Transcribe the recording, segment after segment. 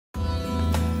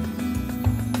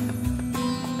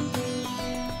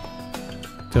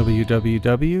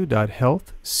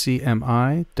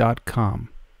www.healthcmi.com,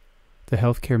 the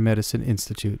Healthcare Medicine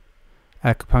Institute,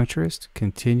 acupuncturist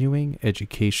continuing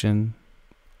education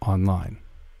online.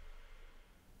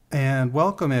 And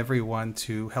welcome everyone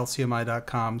to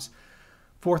healthcmi.com's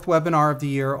fourth webinar of the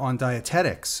year on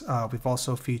dietetics. We've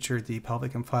also featured the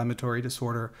pelvic inflammatory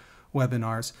disorder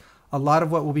webinars. A lot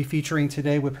of what we'll be featuring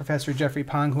today with Professor Jeffrey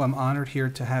Pang, who I'm honored here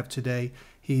to have today.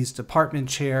 He's department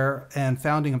chair and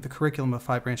founding of the curriculum of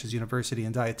Five Branches University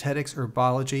in dietetics,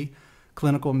 herbology,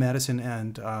 clinical medicine,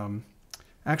 and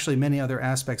actually many other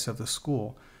aspects of the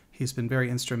school. He's been very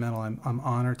instrumental. I'm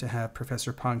honored to have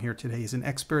Professor Pang here today. He's an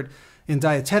expert in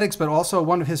dietetics, but also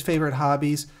one of his favorite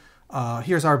hobbies.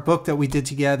 Here's our book that we did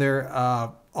together.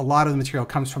 A lot of the material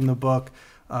comes from the book.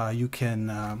 You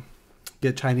can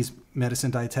get Chinese Medicine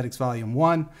Dietetics Volume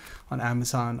 1 on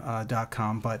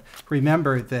Amazon.com. But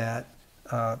remember that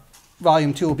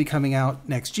Volume 2 will be coming out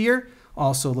next year.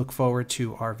 Also look forward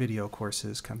to our video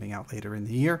courses coming out later in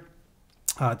the year.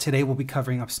 Today we'll be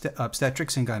covering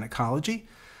obstetrics and gynecology.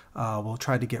 We'll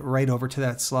try to get right over to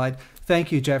that slide.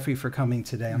 Thank you, Jeffrey, for coming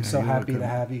today. I'm so happy to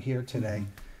have you here today.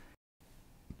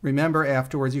 Remember,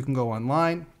 afterwards you can go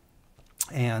online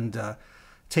and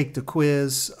take the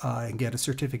quiz and get a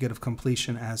certificate of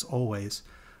completion, as always,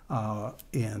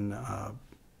 in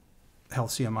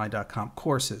healthcmi.com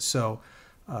courses. So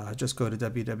just go to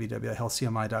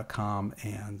www.healthcmi.com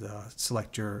and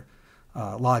select your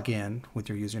login with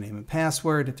your username and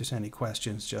password. If there's any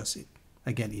questions, just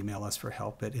again email us for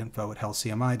help at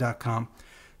info@healthcmi.com.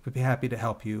 We'd be happy to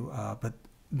help you, but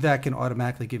that can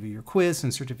automatically give you your quiz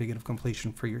and certificate of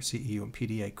completion for your CEU and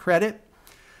PDA credit.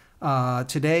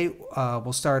 Today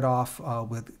we'll start off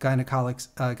with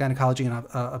gynecology and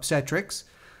obstetrics.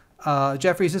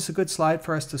 Jeffrey, is this a good slide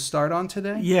for us to start on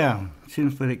today? Yeah,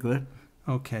 seems pretty good.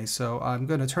 Okay, so I'm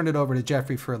going to turn it over to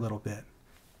Jeffrey for a little bit.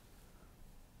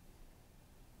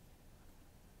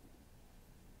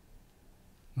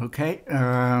 Okay,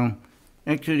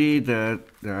 actually the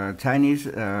Chinese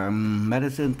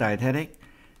medicine dietetic,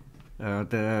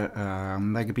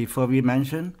 like before we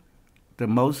mentioned,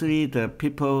 mostly the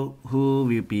people who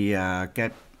will be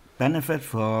get benefit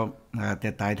for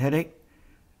the dietetic,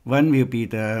 one will be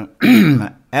the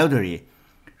elderly,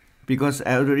 because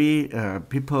elderly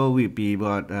people will be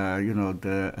what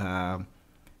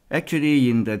actually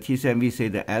in the TCM we say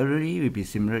the elderly will be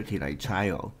similar to like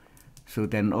child, so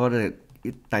then all the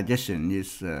digestion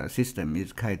is system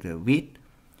is kind of weak.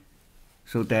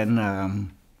 So then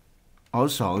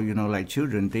also like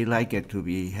children, they like it to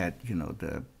be had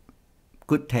the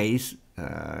good taste.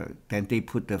 Then they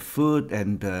put the food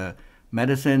and the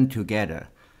medicine together.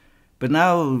 But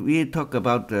now we talk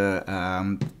about the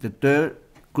third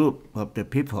group of the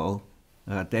people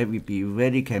that will be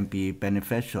really can be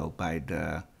beneficial by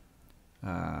the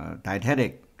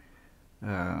dietetic.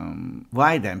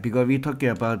 Why then? Because we're talking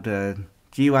about the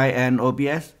GYN,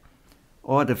 OBS,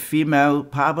 or the female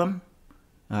problem,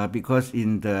 because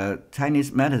in the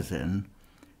Chinese medicine,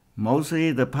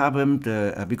 mostly the problem,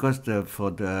 because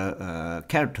for the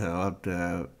character of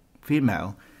the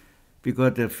female,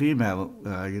 because the female,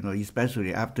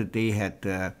 especially after they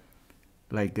had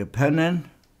like a pregnant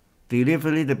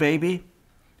delivery, the baby,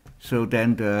 so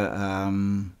then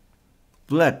the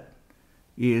blood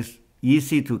is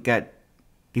easy to get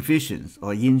deficiency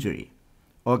or injury,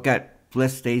 or get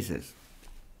blood stasis.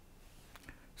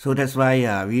 So that's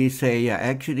why we say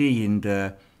actually in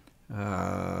the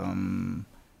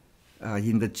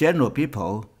general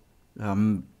people,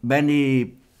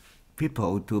 many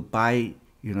people to buy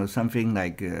something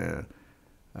like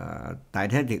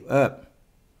dietetic herb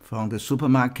from the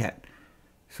supermarket.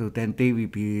 So then they will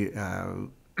be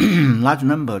large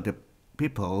number of the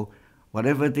people,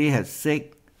 whatever they have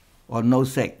sick or no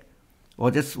sick,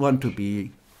 or just want to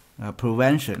be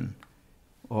prevention,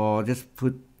 or just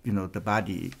put the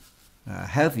body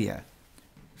healthier.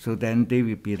 So then they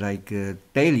will be like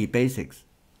daily basics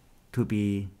to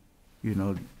be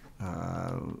to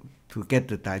get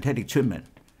the dietetic treatment.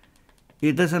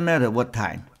 It doesn't matter what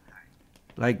time.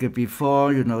 Like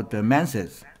before the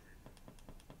menses,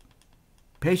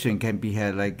 patient can be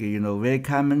had like very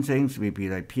common things will be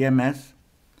like PMS.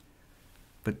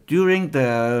 But during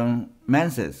the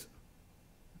menses,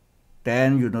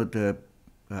 then the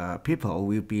people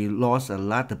will be lost a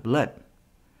lot of blood.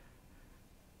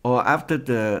 Or after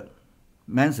the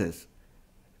menses,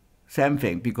 same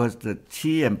thing, because the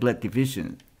qi and blood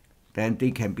deficient, then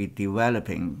they can be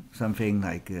developing something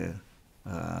like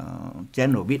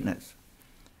general weakness.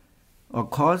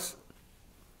 Of course,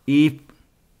 if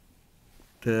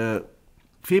the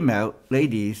female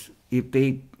ladies, if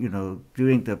they,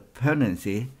 during the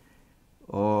pregnancy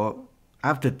or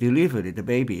after delivery, the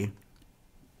baby,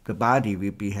 the body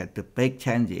will be had the big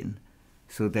change in.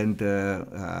 So then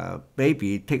the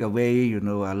baby take away, a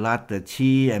lot the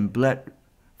qi and blood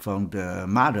from the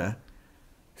mother.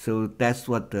 So that's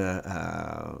what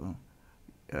the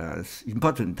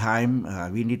important time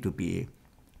we need to be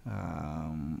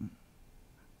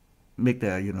make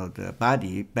the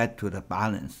body back to the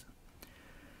balance.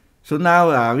 So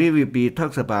now we will be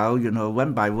talks about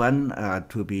one by one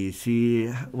to be see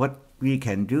what we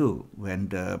can do when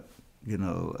the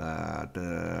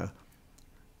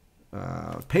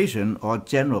patient or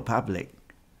general public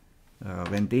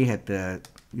when they had the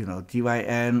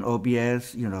GYN,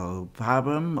 OBS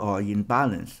problem or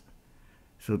imbalance.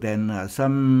 So then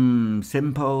some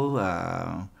simple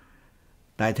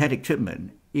dietetic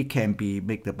treatment, it can be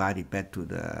make the body back to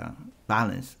the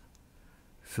balance.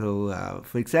 So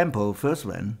for example, first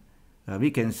one,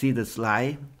 we can see the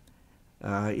slide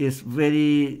is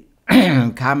very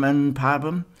common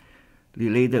problem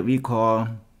related we call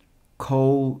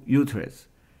cold uterus,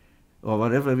 or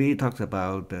whatever we talk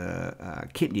about the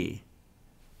kidney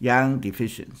yang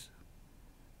deficiency.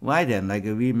 Why then? Like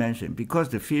we mentioned, because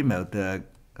the female the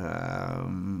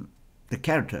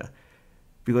character,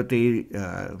 because they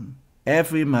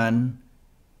every month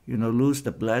lose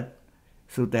the blood,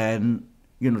 so then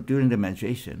during the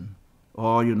menstruation,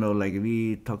 or like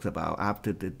we talked about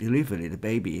after the delivery the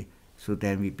baby, so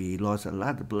then we be lost a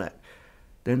lot of blood.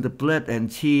 Then the blood and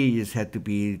qi is had to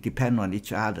be depend on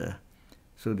each other.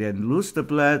 So then lose the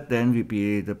blood, then we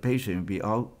be the patient will be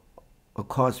all, of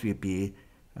course, will be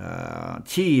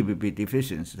qi will be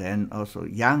deficient, then also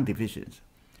yang deficient.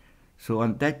 So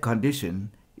on that condition,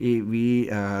 if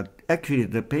we actually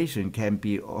the patient can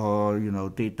be or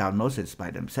they diagnosis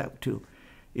by themselves too.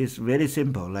 It's very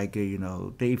simple, like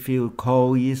they feel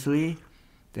cold easily,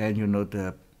 then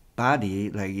the body,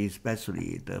 like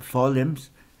especially the forelimbs,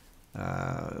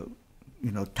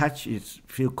 touch is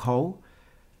feel cold.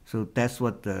 So that's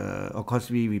what of course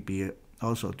we will be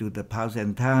also do the pulse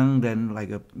and tongue. Then like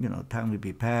tongue will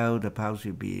be pale, the pulse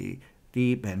will be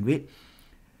deep and weak.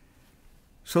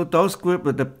 So those group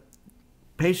of the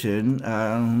patient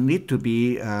need to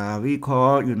be we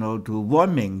call to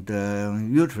warming the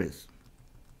uterus.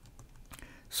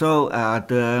 So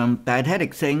the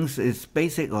dietetic things is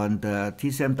basic on the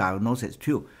TCM diagnosis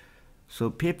too. So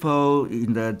people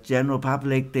in the general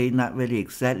public, they not really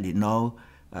exactly know.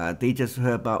 They just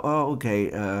heard about,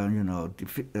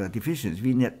 deficiency.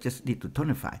 We just need to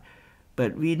tonify.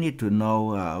 But we need to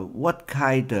know what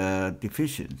kind of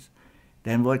deficiency,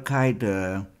 then what kind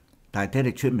of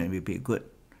dietetic treatment will be good.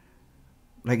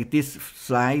 Like this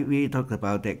slide, we talked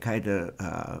about that kind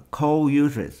of cold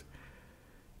uterus.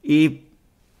 If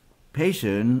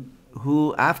patient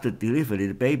who after delivery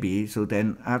the baby, so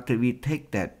then after we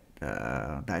take that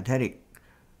dietetic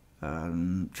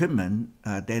treatment,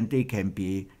 then they can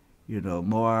be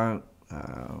more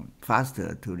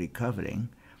faster to recovering,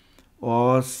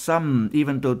 or some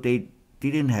even though they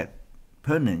didn't have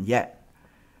pregnant yet,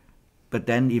 but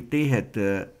then if they had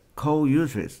the cold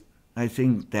uterus, I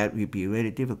think that will be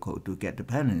very difficult to get the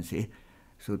pregnancy.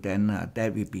 So then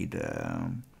that will be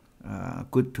the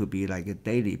good to be like a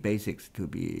daily basics to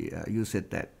be used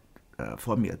that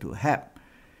formula to help.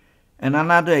 And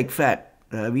another effect,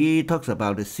 we talked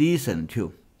about the season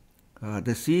too.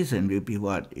 The season will be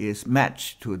what is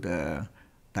matched to the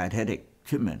dietetic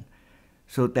treatment.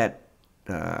 So that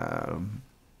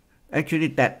actually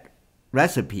that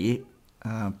recipe,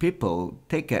 people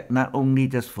take it not only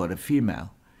just for the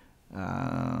female.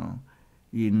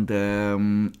 In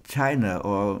the China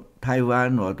or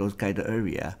Taiwan or those kind of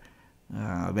area,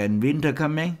 when winter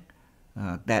coming,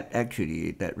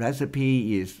 that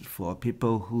recipe is for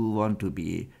people who want to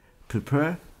be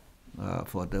prepared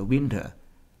for the winter,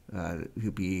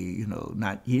 to be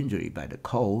not injured by the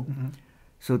cold. Mm-hmm.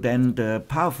 So then the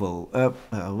powerful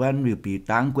one will be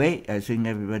Dang Gui. I think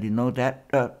everybody know that.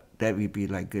 That will be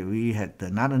like we had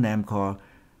another name called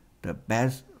the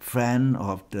best friend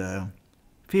of the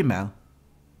female,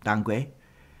 Dang Gui.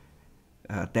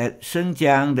 That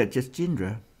Shengjiang, that just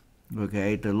ginger,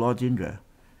 okay, the raw ginger.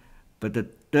 But the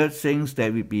third things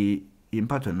that will be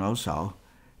important also,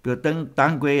 because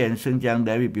Dang Gui and Shengjiang,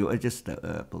 that will be just the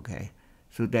herb, okay.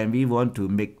 So then we want to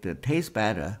make the taste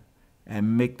better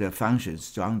and make the function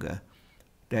stronger.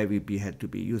 That will be had to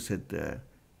be used at the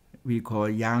we call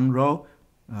yang roe.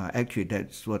 Actually,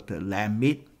 that's what the lamb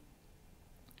meat.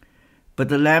 But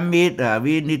the lamb meat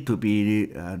we need to be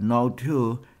know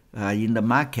too in the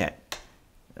market.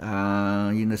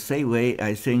 In the same way,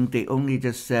 I think they only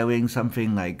just selling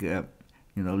something like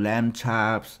lamb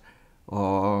chops,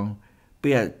 or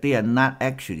they are not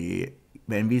actually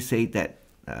when we say that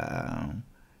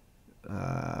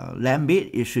lamb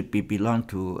meat, it should be belong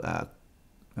to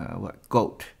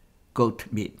goat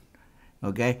meat.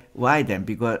 Okay, why then?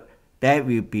 Because that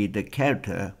will be the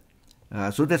character.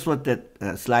 So that's what that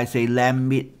slide say. Lamb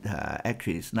meat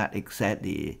actually is not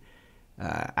exactly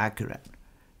accurate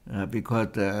because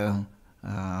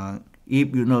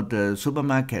if you know the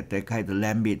supermarket, that kind of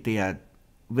lamb meat, they are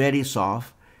very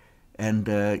soft and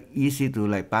easy to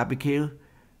like barbecue.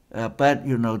 But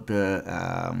you know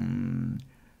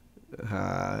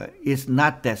it's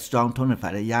not that strong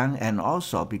tonified young, and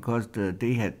also because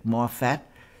they had more fat,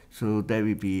 so that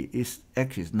will be it's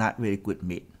not very good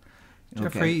meat.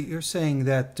 Jeffrey, you're saying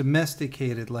that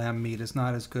domesticated lamb meat is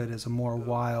not as good as a more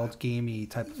wild, gamey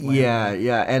type of lamb meat.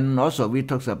 Yeah, and also we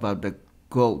talked about the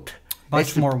goat.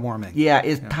 Much more warming. Yeah,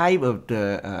 it's type of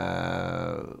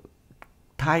the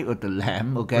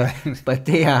lamb, okay? Right. But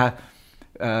they are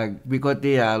because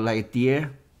they are like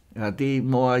deer, they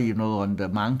more on the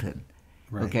mountain.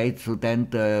 Right. Okay, so then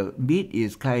the meat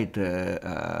is kind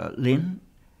of lean,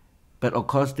 but of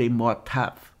course they more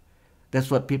tough. That's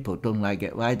what people don't like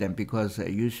it. Why then? Because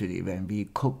usually when we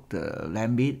cook the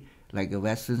lamb meat, like a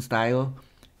Western style,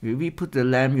 we put the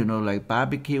lamb, like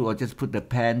barbecue, or just put the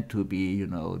pan to be,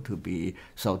 to be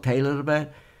sauteed a little bit,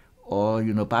 or,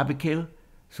 barbecue.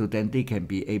 So then they can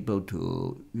be able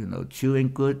to,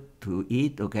 chewing good to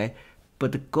eat, okay?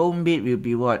 But the goat meat will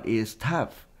be what is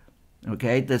tough,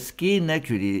 okay? The skin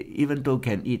actually, even though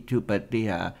can eat too, but they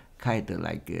are kind of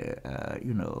like,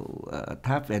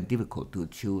 tough and difficult to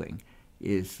chewing.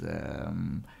 It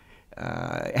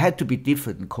had to be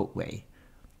different cook way.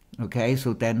 Okay,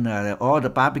 so then all the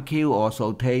barbecue or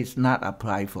saute is not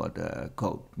applied for the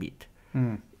goat meat.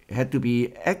 It had to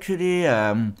be actually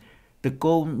the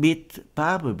goat meat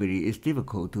probably is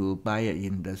difficult to buy it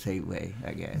in the same way,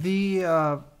 I guess. The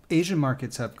Asian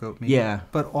markets have goat meat,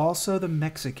 but also the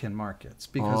Mexican markets,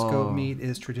 because goat meat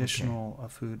is traditional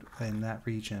food in that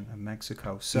region of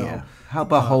Mexico. So how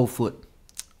about whole food?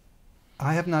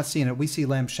 I have not seen it. We see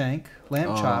lamb shank,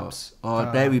 lamb chops.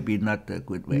 That would be not a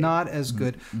good way. Not as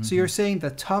good. Mm-hmm. So you're saying the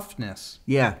toughness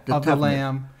the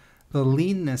lamb, the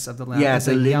leanness of the lamb is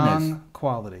a yang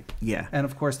quality. Yeah. And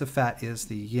of course the fat is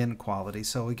the yin quality.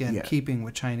 So again, keeping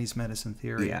with Chinese medicine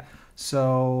theory. Yeah.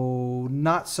 So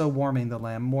not so warming the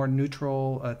lamb, more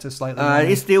neutral to slightly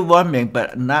warming. It's still warming,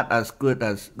 but not as good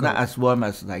as, not as warm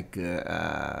as like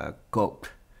goat.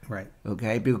 Right.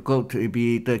 Okay, because goat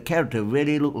the character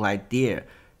really look like deer.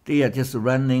 They are just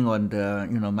running on the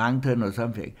mountain or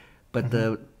something. But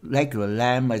the regular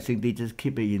lamb, I think they just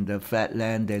keep it in the flat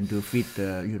land and to feed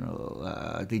the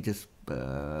they just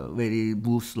really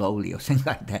move slowly or something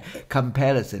like that.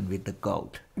 Comparison with the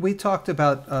goat. We talked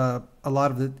about a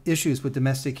lot of the issues with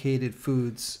domesticated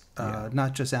foods.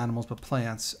 Not just animals, but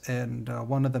plants. And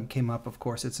one of them came up, of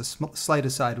course, it's a slight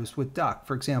aside, was with duck.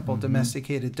 For example,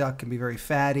 domesticated duck can be very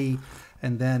fatty.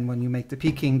 And then when you make the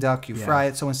Peking duck, you fry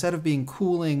it. So instead of being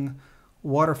cooling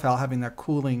waterfowl, having that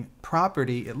cooling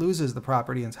property, it loses the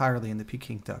property entirely in the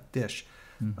Peking duck dish.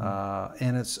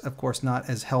 And it's, of course, not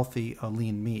as healthy a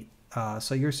lean meat.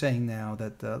 So you're saying now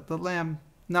that the lamb,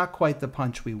 not quite the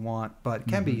punch we want, but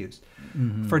can be used.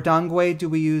 For dangui, do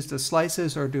we use the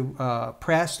slices or do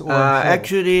pressed or whole?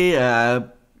 Actually,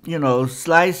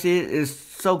 slices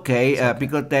is okay,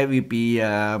 because that will be.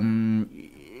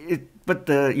 But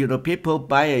people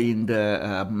buy it in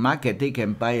the market. They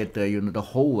can buy it, the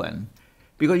whole one,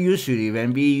 because usually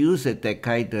when we use it, that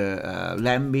kind of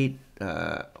lamb meat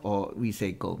or we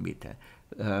say goat meat,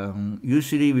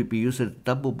 usually we be using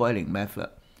double boiling method.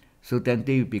 So then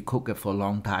they will be cooked for a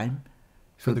long time.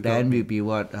 So then will be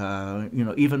what,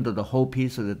 even though the whole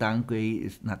piece of the dangui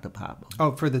is not the problem.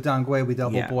 Oh, for the dangui we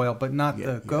double boil, but not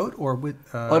the goat or with...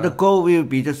 or the goat will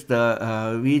be just,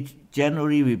 we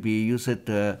generally will be using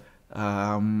the,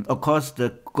 of course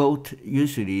the goat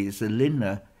usually is a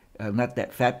leaner, not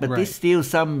that fat, but this still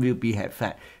some will be have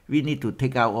fat. We need to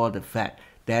take out all the fat.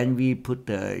 Then we put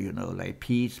the, like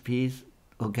piece,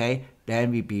 okay?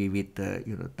 Then we be with the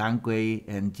dangui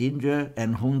and ginger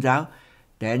and hongzhao.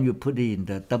 Then you put it in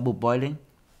the double boiling.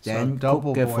 Then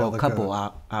cook it for a couple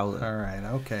hours. All right,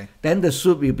 okay. Then the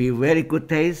soup will be very good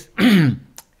taste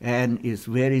and it's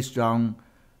very strong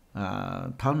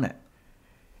tonic.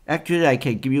 Actually, I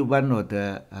can give you one of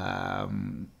the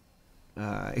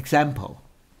example.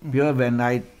 Because when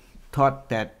I taught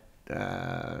that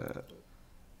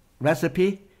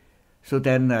recipe, so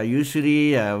then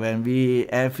usually when we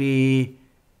every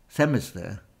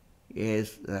semester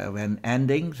is when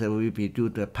ending, so we be do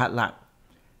the potluck.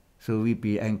 So we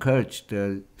be encourage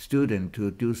the student to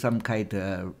do some kind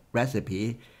of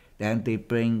recipe. Then they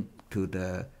bring to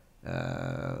the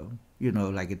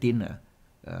like a dinner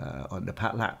on the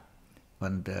potluck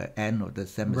on the end of the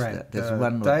semester. Right. That's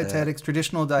one dietetics,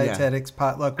 traditional dietetics,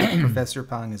 potluck with Professor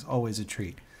Pang is always a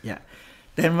treat. Yeah.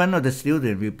 Then one of the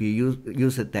students will be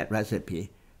using that recipe,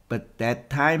 but that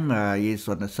time is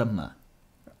on the summer.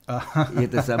 In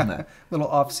the summer. Little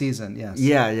off season, yes.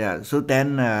 Yeah. So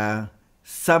then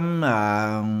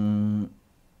some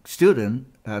student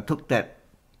took that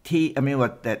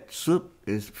that soup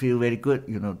feel very good.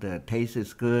 The taste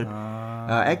is good.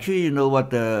 Actually, what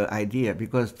the idea,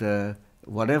 because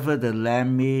whatever the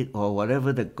lamb meat or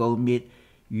whatever the goat meat,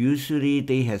 usually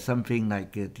they have something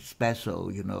like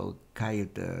special, kind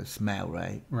of smell,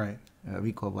 right? Right.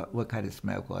 We call what kind of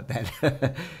smell called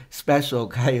that? Special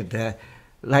kind of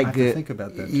like. I have to think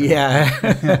about that.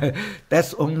 Yeah,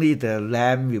 that's only the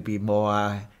lamb will be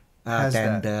more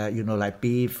than that. the like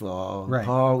beef or Right.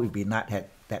 pork will be not had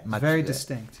that much. Very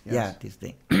distinct. Yes. Yeah,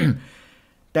 distinct.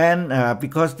 Then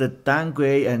because the tang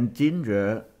gui and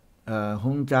ginger,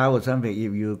 hong zhao or something,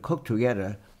 if you cook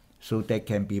together, so they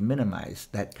can be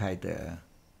minimized that kind of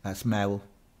smell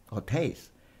or taste.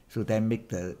 So then make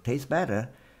the taste better.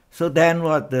 So then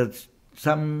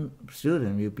some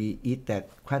student will be eat that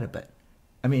quite a bit.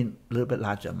 I mean, a little bit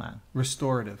larger amount.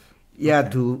 Restorative. Yeah,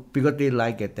 Okay. Because they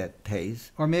like it, that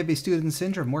taste. Or maybe student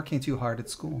syndrome, working too hard at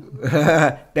school.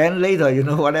 Then later,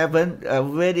 what happened?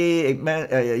 Very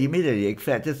immediately, in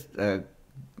fact, just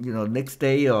next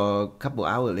day or a couple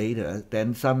hours later,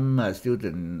 then some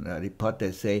student report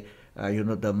that say,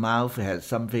 the mouth has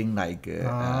something like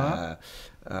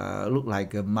look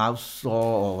like a mouth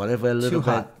sore or whatever. A little Too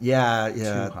hot. bit. Yeah.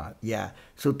 Too hot. Yeah.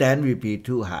 So then will be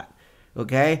too hot.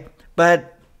 Okay,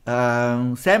 but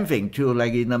same thing too,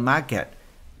 like in the market,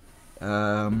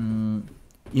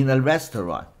 in a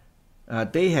restaurant,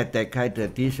 they had that kind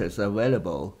of dishes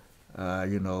available,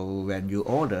 when you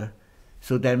order.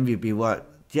 So then will be what,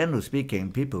 generally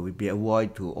speaking, people will be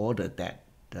avoid to order that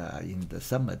in the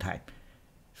summertime.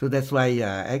 So that's why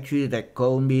actually that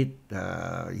goat meat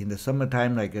in the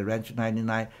summertime, like a Ranch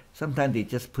 99, sometimes they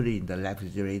just put it in the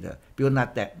refrigerator because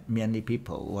not that many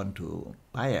people want to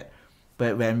buy it.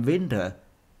 But when winter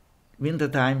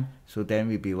time, so then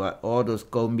will be what, all those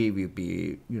goat meat will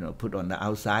be put on the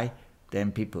outside.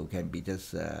 Then people can be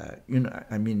just put it in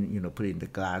the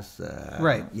glass.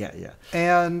 Right. Yeah.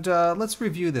 And let's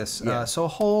review this. Yeah. So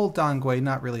whole dang gui,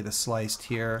 not really the sliced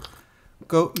here.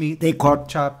 Goat meat, They call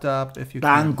chopped up if you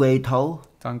Dang can. gui toe.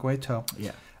 Dang gui toe.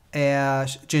 Yeah.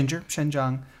 Ginger,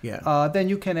 shenjiang. Yeah. Then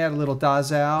you can add a little da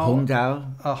zhao. Hong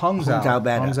zhao. Hong zhao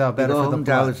better. Hong zhao better because for the Hong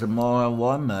blood. zhao is more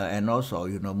warmer and also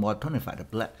more tonified the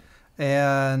blood.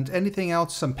 And anything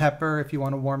else? Some pepper if you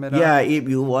want to warm it up. Yeah, if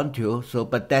you want to. So,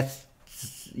 but that's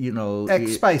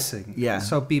Spicing. Yeah.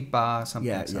 So beep ba something.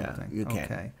 Yeah, you can.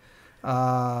 Okay.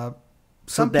 So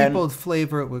Some people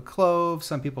flavor it with cloves.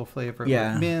 Some people flavor it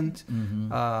Yeah. with mint.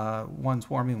 Mm-hmm. One's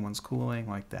warming, one's cooling,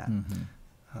 like that.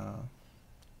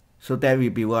 So that will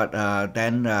be what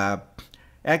then.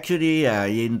 Actually,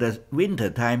 in the winter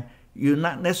time, you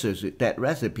not necessarily that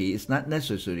recipe is not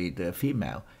necessarily the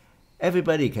female.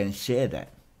 Everybody can share that.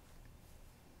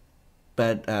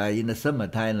 But in the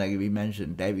summertime, like we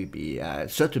mentioned, there will be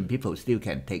certain people still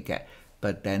can take it.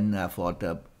 But then for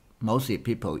the mostly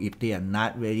people, if they are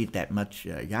not really that much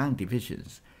young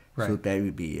deficiency, so Right. there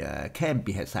will be can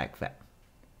be a side effect.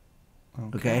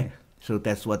 Okay, so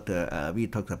that's what we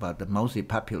talked about, the mostly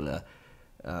popular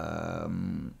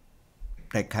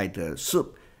that kind of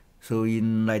soup. So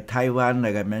in like Taiwan,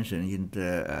 like I mentioned, in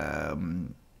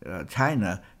the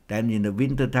China, then in the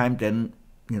winter time, then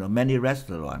many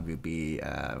restaurants will be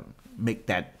make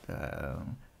that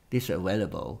dish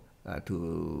available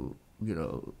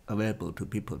available to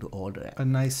people to order it. A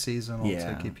nice seasonal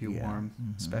Yeah, to keep you yeah. warm,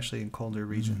 Mhm. especially in colder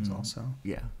regions also.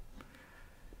 Yeah.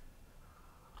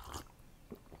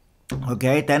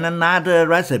 Okay, then another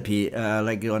recipe,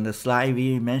 like on the slide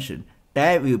we mentioned,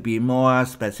 that will be more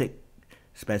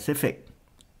specific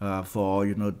for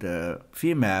the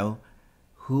female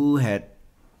who had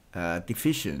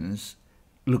deficiency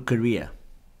leukorrhea.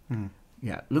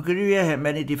 Yeah, leukorrhea had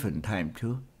many different types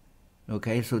too.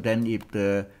 Okay, so then if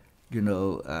the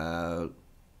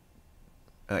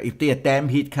if they are damp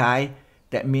heat kind,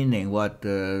 that meaning what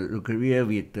the leukorrhea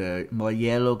with the more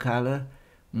yellow color,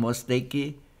 more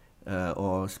sticky,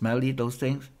 or smelly, those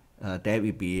things, that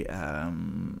will be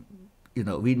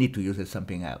we need to use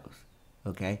something else.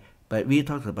 Okay, but we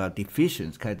talked about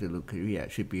deficient kind of leukorrhea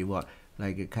should be what,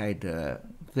 like a kind of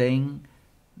thing,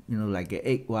 like an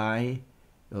egg white.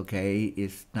 Okay,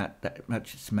 it's not that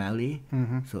much smelly.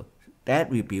 So that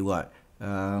will be what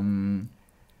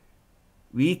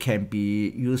we can be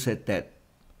used at that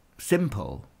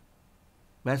simple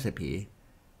recipe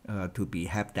to be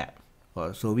have that.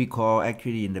 So we call,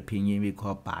 actually in the pinyin we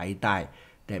call bai dai.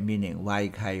 That meaning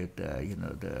white kind of the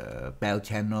the bell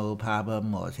channel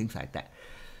problem or things like that.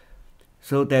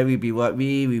 So that will be what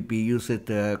we will be using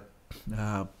the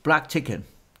black chicken.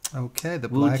 Okay, the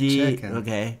black chicken.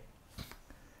 Okay.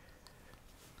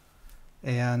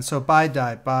 And so bai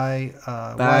dai, bai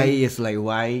Bai is like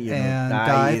white, and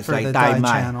dai is for like the dai dai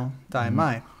mai. channel, dai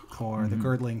mai, or the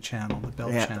girdling channel, the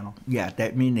belt channel. Yeah,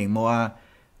 that meaning more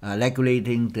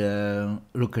regulating the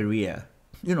leukorrhea,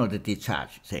 the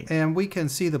discharge thing. And we can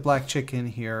see the black chicken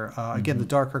here. Again, the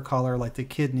darker color, like the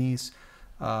kidneys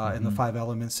in the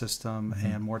 5-element system,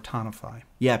 and more tonify.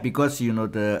 Yeah, because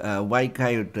the white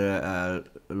kind of the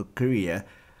leukorrhea,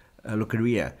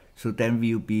 so then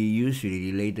will be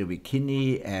usually related with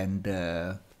kidney and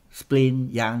spleen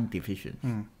yang deficient.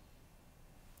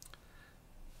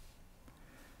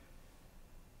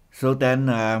 So then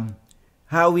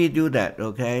how we do that,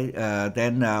 okay?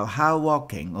 Then how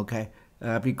walking, okay?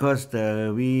 Because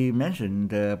we mentioned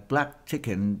the black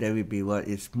chicken, there will be what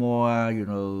is more,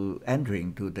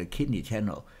 entering to the kidney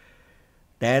channel.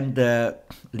 Then the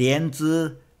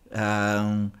lianzi,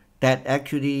 that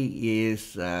actually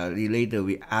is related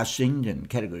with astringent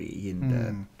category in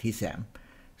the TSAM.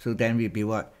 So then will be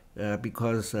what?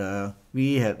 Because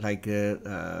we have like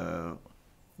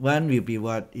one will be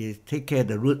what is take care of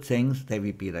the root things. That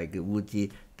will be like wuji.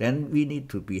 Then we need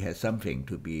to have something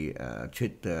to be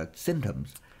treat the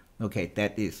symptoms. Okay,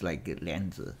 that is like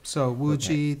lianzi. So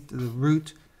wuji, the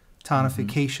root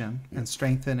tonification and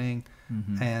strengthening,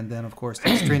 and then of course the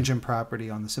astringent property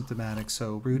on the symptomatic.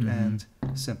 So root and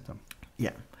symptom.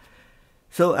 Yeah.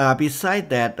 So beside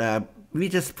that, we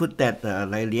just put that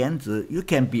like lianzi. You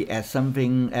can be as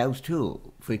something else too.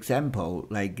 For example,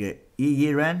 like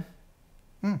yiran.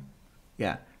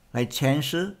 Yeah, like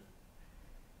qianshi.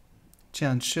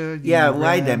 Qianshi. Yeah,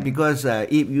 why then? Because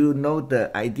if you know the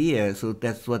idea, so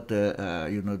that's what the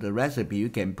the recipe. You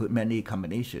can put many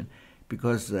combination,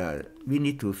 because we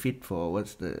need to fit for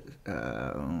what's the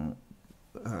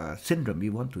syndrome we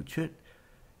want to treat.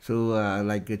 So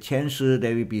like a qianshi,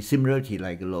 there will be similarity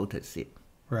like a lotus seed.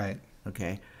 Right.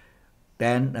 Okay.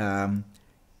 Then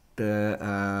the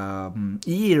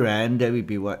yiran, there will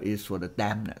be what is for the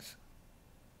dampness.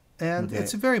 And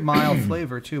it's a very mild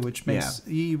flavor too, which makes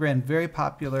yiran very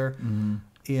popular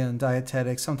in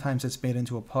dietetics. Sometimes it's made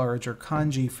into a porridge or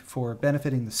kanji for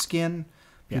benefiting the skin.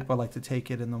 People like to take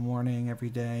it in the morning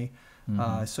every day.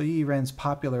 So yiran's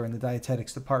popular in the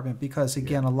dietetics department because,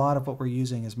 again, a lot of what we're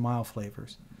using is mild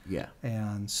flavors. Yeah.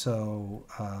 And so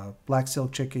black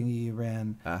silk chicken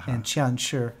yiran and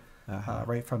qianshi,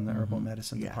 right from the herbal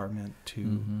medicine department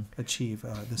to achieve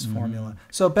this formula.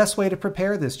 So best way to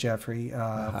prepare this, Jeffrey,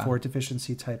 for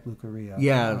deficiency type leukorrhea.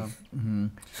 Yeah.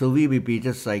 So we will be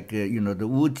just like, the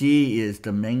wuji is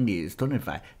the mainly is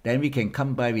tonified. Then we can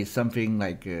combine with something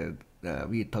like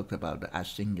we talked about the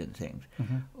astringent things.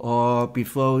 Or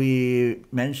before we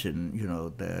mention,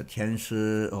 the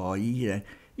qianshi or yiran,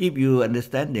 if you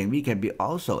understanding, we can be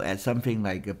also add something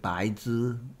like a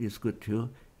baizi is good too.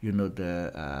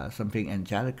 The something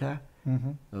angelica,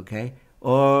 okay?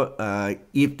 Or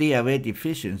if they are very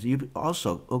deficient, you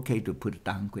also okay to put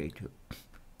dangui too.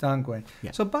 Dangui.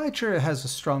 Yeah. So baizi has a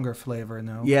stronger flavor,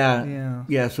 no?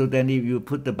 Yeah. So then if you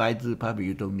put the baizi, probably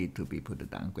you don't need to be put the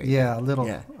dangui. Yeah, a little.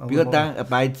 Yeah. Because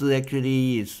baizi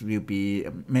actually will be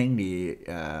mainly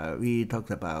we talked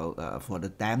about for the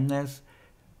dampness,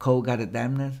 cold gut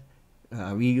dampness.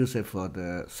 We use it for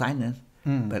the sinus.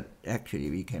 But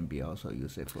actually, we can be also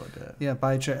use it for the... Yeah,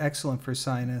 baijiu, excellent for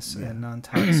sinus and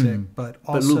non-toxic, but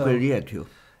also... But leukorrhea too.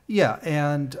 Yeah,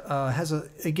 and has a...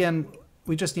 Again,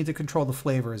 we just need to control the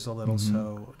flavors a little,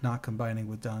 so not combining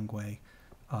with dangui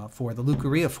for the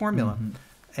leukorrhea formula.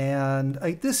 And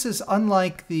this is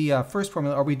unlike the first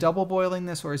formula. Are we double boiling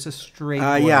this, or is this straight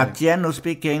boiling? Yeah, generally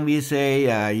speaking, we say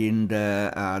in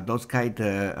the those kind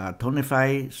of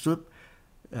tonified soup,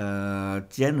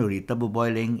 generally double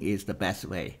boiling is the best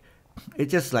way.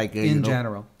 It's just like in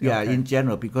general. Yeah, in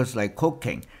general, because like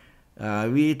cooking,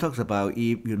 we talked about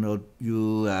if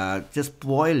you just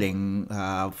boiling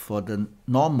for the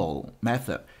normal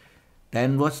method,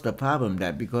 then what's the problem?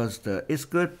 That because it's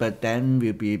good, but then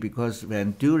will be because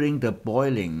when during the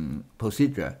boiling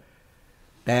procedure,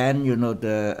 then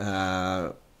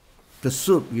the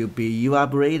soup will be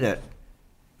evaporated.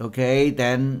 Okay,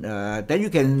 then you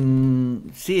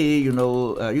can see,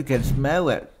 you can smell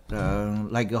it,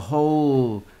 like a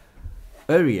whole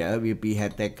area will be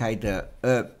had that kind of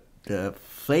herb, the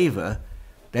flavor.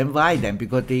 Then why then?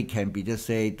 Because they can be just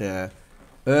say the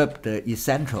herb, the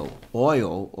essential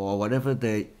oil or whatever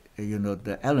the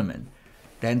the element.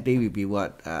 then they will be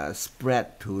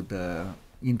spread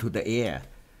into the air.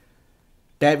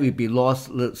 That will be lost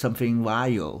something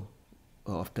vital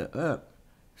of the herb.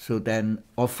 So then,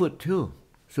 or food too.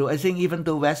 So I think even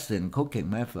the Western cooking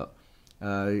method,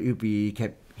 can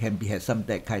be has some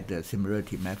that kind of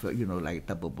similarity method, like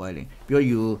double boiling. Because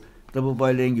you double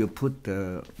boiling, you put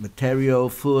the material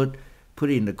food, put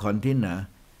it in the container,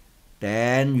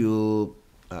 then you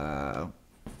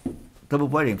double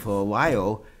boiling for a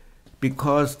while,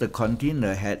 because the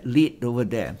container had lid over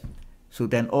there. So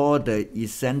then all the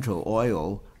essential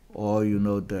oil or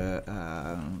the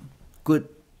good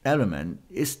element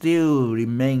is still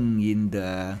remain in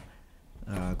the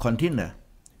container.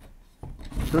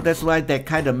 So that's why that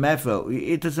kind of method,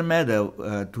 it doesn't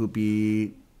matter to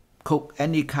be cook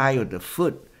any kind of the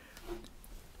food.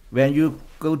 When you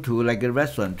go to like a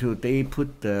restaurant too, they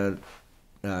put the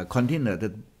container,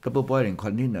 the double boiling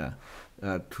container,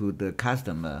 to the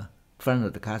customer, front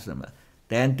of the customer.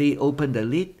 Then they open the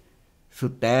lid, so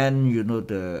then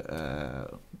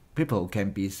the people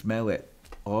can be smell it.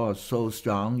 Or so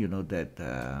strong, that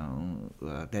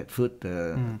that food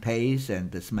taste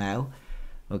and the smell.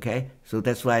 Okay, so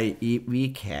that's why if we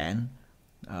can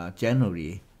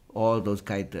generally all those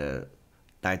kind of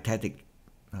dietetic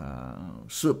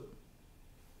soup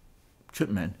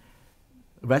treatment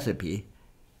recipe,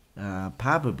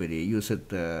 probably use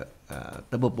the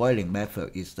double boiling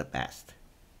method is the best.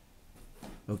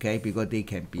 Okay, because they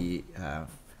can be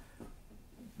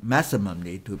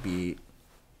maximally to be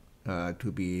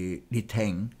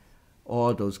retained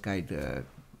all those kind of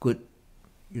good,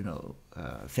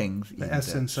 things. The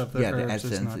essence of the herbs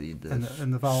is not,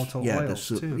 and the volatile oils the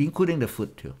soup, too, including the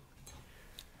food too.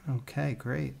 Okay,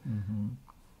 great.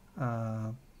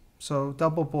 So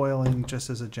double boiling, just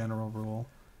as a general rule,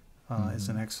 is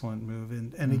an excellent move.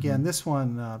 And again, this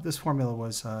formula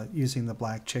was using the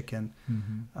black chicken,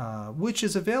 which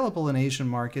is available in Asian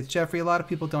markets. Jeffrey, a lot of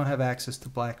people don't have access to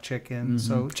black chicken,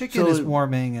 so chicken is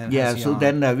warming and has so yang.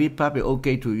 then we probably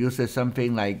okay to use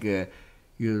something like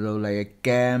like a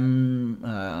gam,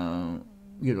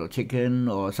 chicken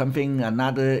or something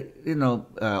another,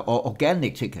 or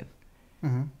organic chicken.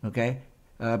 Okay,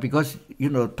 because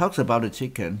talks about the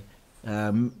chicken.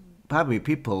 Probably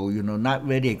people, not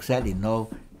very exactly know,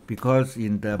 because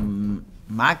in the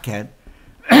market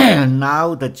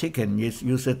now the chicken is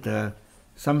used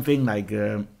something like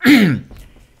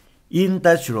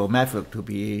industrial method to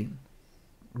be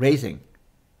raising.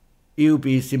 It will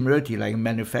be similar to like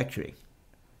manufacturing.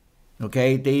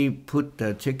 Okay, they put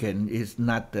the chicken is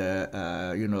not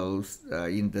in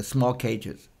the small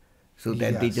cages, so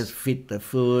that they just feed the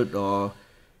food or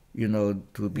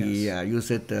to be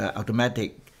used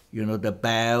automatic. The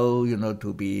bell,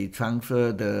 to be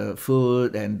transfer the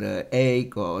food and the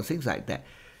egg or things like that.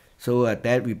 So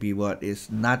that will be what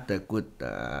is not a good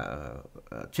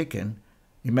chicken.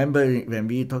 Remember when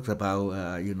we talked about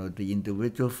the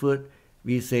individual food,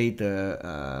 we say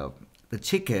the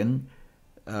chicken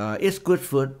is good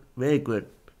food, very good.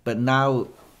 But now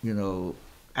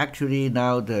actually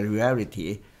now the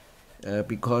reality,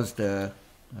 because the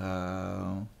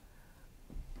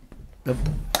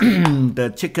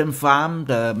chicken farm,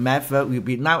 the method will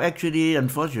be now actually,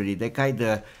 unfortunately, that kind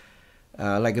of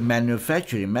like a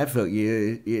manufacturing method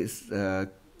is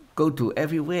go to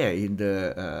everywhere in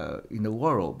the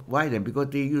world. Why then? Because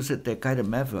they use that kind of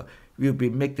method will be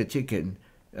make the chicken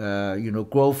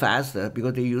grow faster,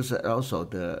 because they use also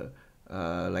the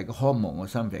like a hormone or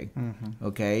something.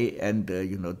 Okay, and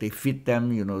they feed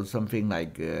them something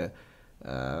like the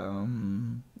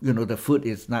food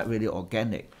is not really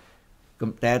organic.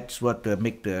 That's what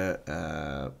make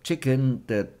the chicken,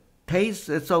 the taste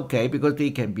is okay, because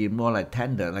they can be more like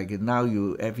tender. Like now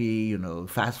every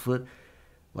fast food,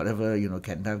 whatever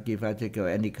Kentucky Fried Chicken or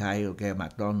any kind, okay,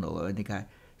 McDonald's or any kind.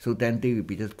 So then they will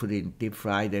be just put in deep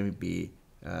fry. Then will be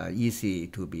easy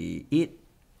to be eat,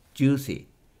 juicy.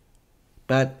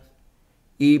 But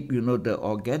if the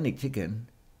organic chicken,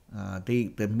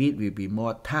 the meat will be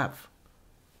more tough.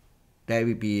 That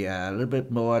will be a little bit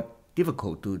more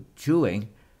difficult to chewing,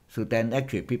 so then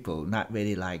actually people not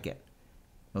really like it.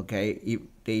 Okay, if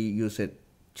they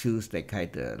choose that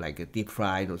kind of like a deep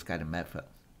fry, those kind of method.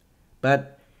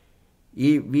 But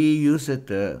if we use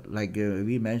it like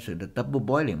we mentioned, the double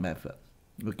boiling method,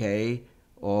 okay,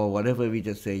 or whatever we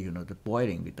just say, the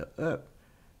boiling with the herb.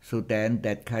 So then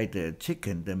that kind of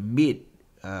chicken, the meat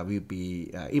will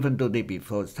be, even though they be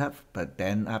so tough, but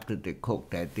then after they cook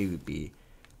that, they will be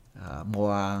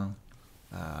more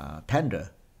tender,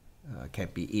 can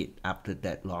be eat after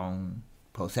that long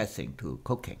processing to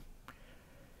cooking.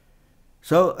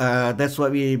 So that's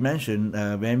what we mentioned.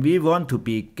 When we want to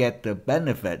get the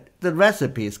benefit, the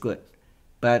recipe is good,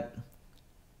 but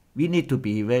we need to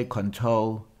be very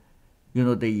control,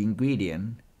 the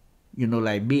ingredient,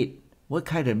 like meat. What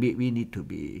kind of meat we need to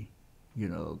be,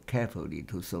 carefully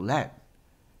to select.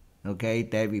 Okay,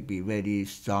 that will be very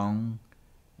strong,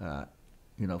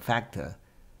 factor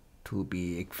to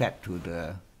be effect to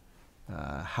the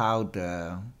how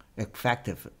the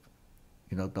effective,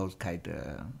 those kind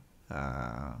of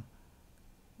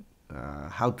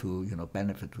how to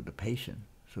benefit to the patient.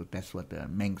 So that's what the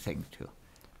main thing too.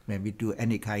 When we do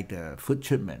any kind of food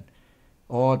treatment,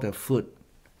 all the food,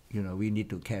 we need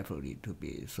to carefully to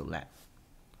be select.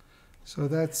 So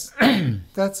that's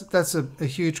a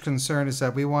huge concern, is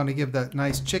that we want to give that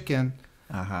nice chicken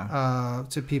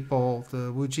to people,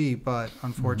 the wuji, but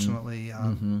unfortunately,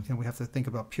 we have to think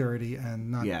about purity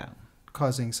and not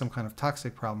causing some kind of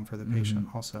toxic problem for the patient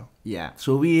also. Yeah.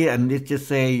 So let's just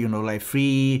say, like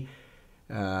free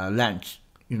lunch,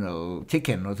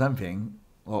 chicken or something,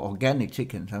 or organic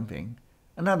chicken something.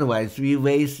 And otherwise, we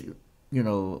waste,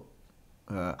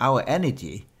 our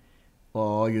energy,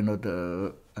 or,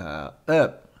 the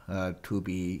herb to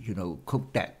be,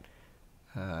 cooked that.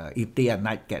 If they are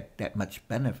not get that much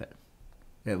benefit,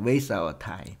 they waste our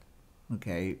time,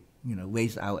 okay,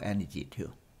 waste our energy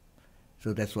too.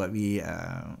 So that's what we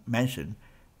mentioned.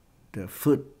 The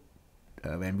food,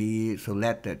 when we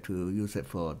selected to use it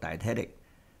for dietetic,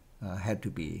 had to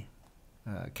be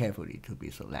carefully to be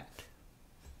select.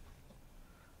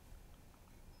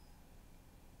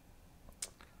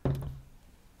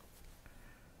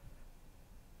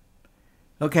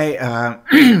 Okay,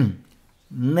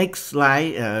 next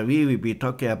slide, we will be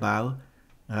talking about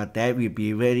that will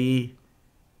be very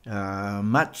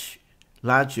much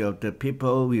larger of the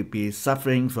people will be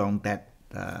suffering from that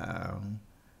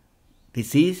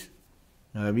disease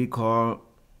we call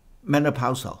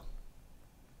menopausal.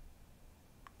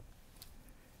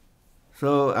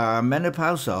 So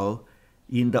menopausal,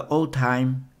 in the old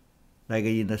time, like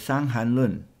in the Shanhan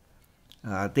Lun,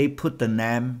 they put the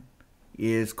name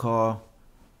is called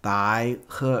Bai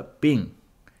He Bing.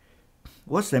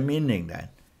 What's the meaning then?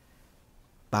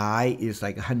 Bai is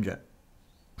like 100.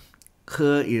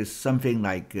 He is something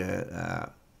like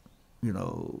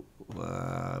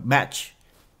match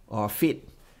or fit.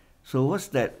 So what's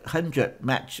that 100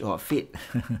 match or fit?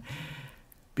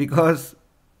 Because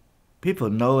people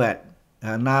know that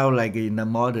now, like in the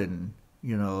modern,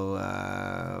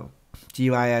 GYN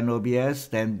OBS,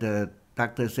 then the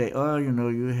doctor say, oh,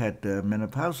 you had the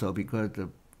menopausal because the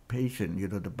patient,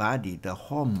 the body, the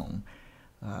hormone,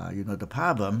 the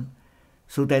problem.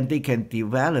 So then they can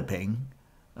developing.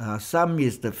 Some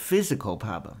is the physical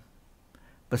problem,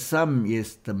 but some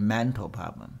is the mental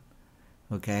problem.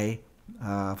 Okay,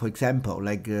 for example,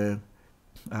 like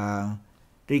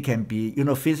they can be,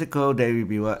 physical. They will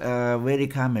be very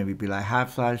common. Will be like heart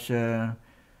flutter,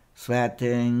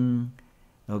 sweating.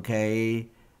 Okay,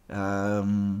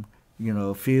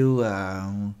 feel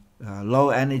low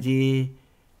energy,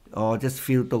 or just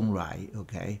feel don't right.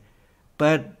 Okay,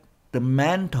 but the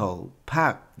mental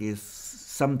part is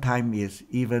sometimes is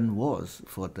even worse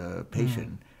for the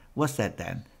patient. What's that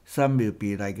then? Some will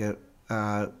be like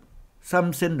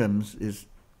some symptoms is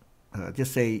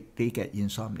just say they get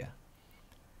insomnia.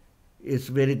 It's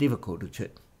very difficult to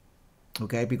treat.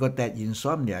 Okay, because that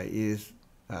insomnia is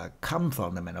come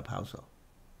from the menopausal.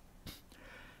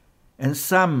 And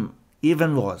some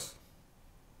even worse,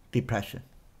 depression.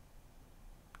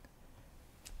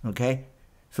 Okay,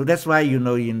 so that's why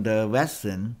in the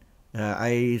Western,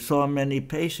 I saw many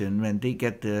patients when they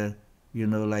get the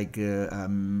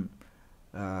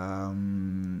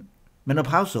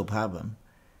menopausal problem.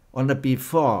 On the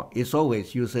before, it's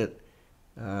always used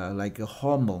like a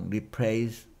hormone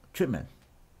replace treatment.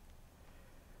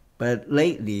 But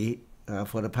lately,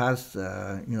 for the past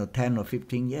 10 or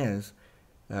 15 years,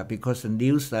 because the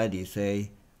new studies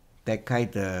say that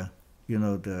kind of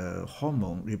the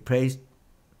hormone replace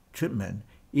treatment,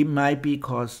 it might be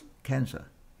cause cancer.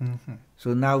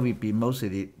 So now we be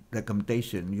mostly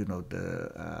recommendation,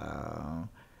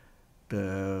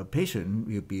 the patient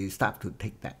will be start to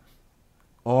take that,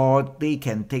 or they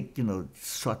can take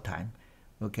short time.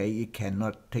 Okay, it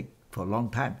cannot take for a long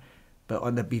time, but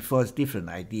on the before it's different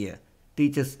idea. They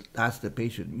just ask the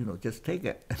patient, just take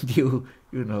it until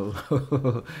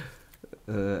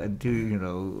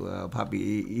until probably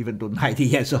even though 90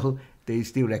 years old, they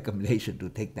still recommendation to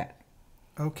take that.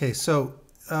 Okay, so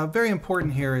very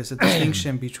important here is a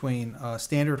distinction between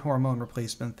standard hormone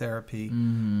replacement therapy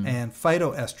and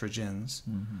phytoestrogens,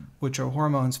 which are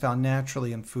hormones found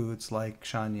naturally in foods like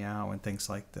shan yao and things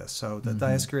like this. So the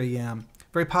diascura yam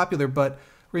very popular. But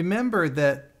remember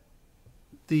that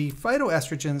the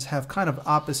phytoestrogens have kind of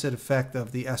opposite effect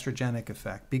of the estrogenic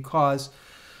effect, because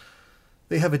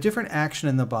they have a different action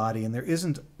in the body, and there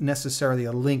isn't necessarily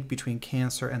a link between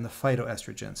cancer and the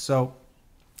phytoestrogens. So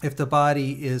if the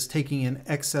body is taking in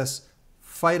excess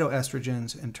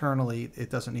phytoestrogens internally, it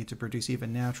doesn't need to produce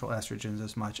even natural estrogens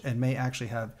as much, and may actually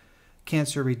have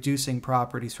cancer-reducing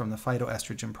properties from the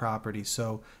phytoestrogen properties.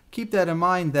 So keep that in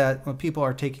mind, that when people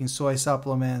are taking soy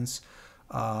supplements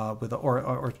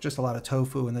or just a lot of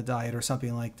tofu in the diet or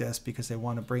something like this, because they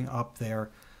want to bring up their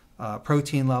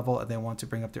protein level and they want to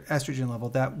bring up their estrogen level,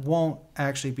 that won't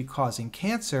actually be causing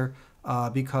cancer,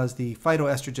 because the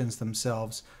phytoestrogens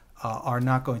themselves are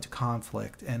not going to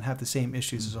conflict and have the same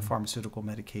issues as a pharmaceutical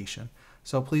medication.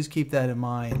 So please keep that in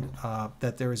mind,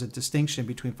 that there is a distinction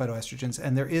between phytoestrogens,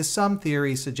 and there is some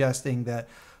theory suggesting that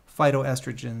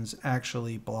phytoestrogens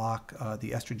actually block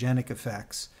the estrogenic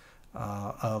effects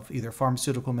of either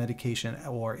pharmaceutical medication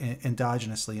or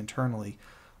endogenously internally,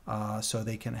 so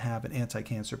they can have an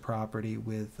anti-cancer property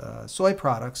with soy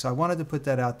products. So I wanted to put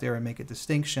that out there and make a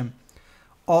distinction.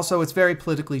 Also, it's very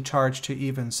politically charged to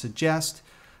even suggest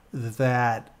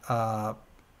that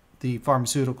the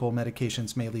pharmaceutical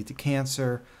medications may lead to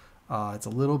cancer. It's a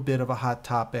little bit of a hot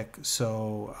topic,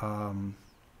 so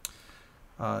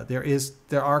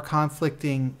there are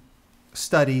conflicting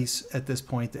studies at this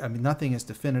point. I mean, nothing is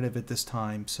definitive at this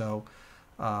time, so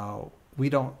we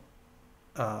don't,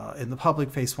 in the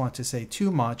public face, want to say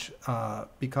too much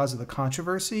because of the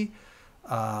controversy.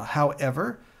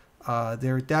 However,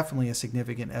 there definitely is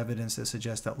significant evidence that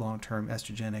suggests that long-term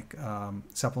estrogenic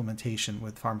supplementation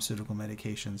with pharmaceutical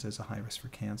medications is a high risk for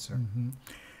cancer.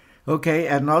 Okay,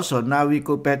 and also now we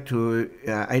go back to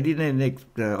I didn't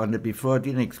on the before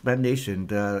didn't explanation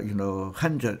the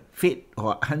 100 fit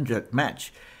or 100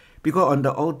 match, because on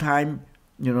the old time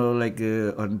like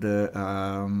on the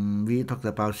we talked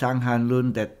about Shanghan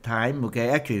Lun that time. Okay,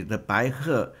 actually the Bai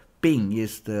He Bing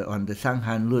is on the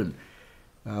Shanghan Lun.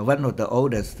 One of the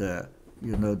oldest,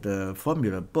 the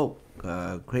formula book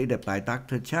created by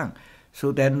Dr. Chang.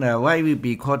 So then why will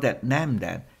be called that name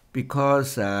then?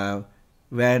 Because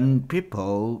when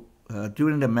people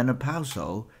during the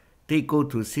menopausal, they go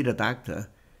to see the doctor,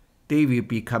 they will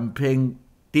be complaining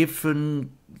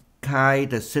different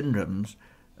kind of syndromes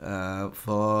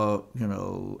for,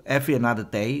 every another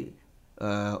day,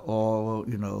 or,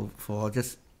 for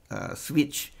just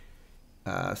switch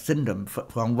syndrome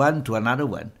from one to another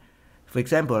one. For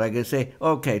example, like I say,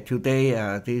 okay, today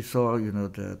they saw,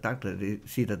 the doctor, they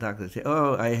see the doctor, say,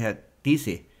 oh, I had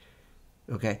dizzy.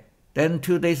 Okay. Then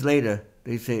 2 days later,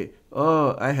 they say,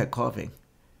 oh, I had coughing.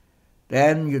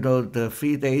 Then, the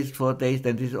 3 days, 4 days,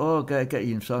 then they say, oh, I get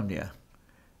insomnia.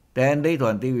 Then later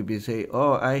on, they will be say,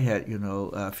 oh, I had,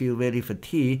 feel very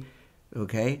fatigued.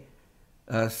 Okay.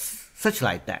 Such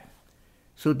like that.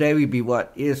 So there will be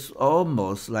what is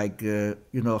almost like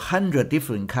 100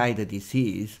 different kind of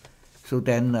disease. So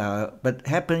then, but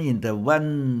happen in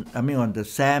on the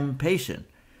same patient.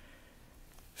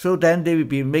 So then they will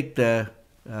be make the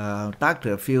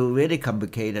doctor feel very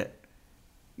complicated.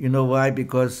 You know why?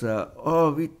 Because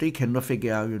they cannot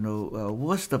figure out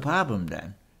what's the problem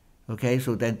then. Okay,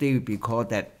 so then they will be called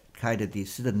that kind of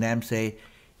disease. The name say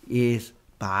is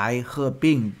Bai He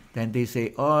Bing. Then they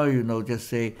say, just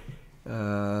say.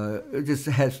 It just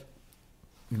has,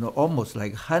 almost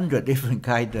like 100 different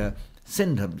kind of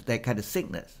symptoms, that kind of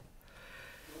sickness.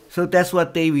 So that's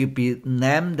what they will be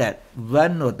named that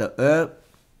one of the herb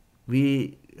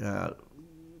we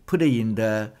put it in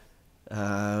the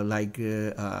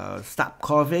stop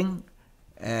coughing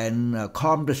and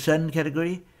calm the sun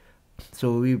category.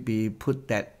 So we be put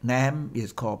that name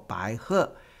is called Bai He.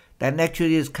 Then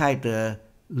actually is kind of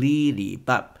lily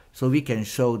bulb. So we can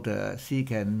show she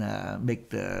can make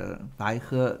the Bai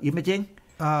He imaging.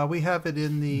 We have it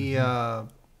in the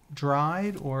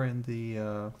dried or in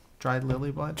the dried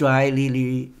lily bulb? Dry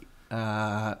lily,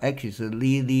 actually it's a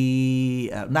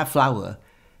lily, not flower,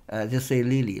 just say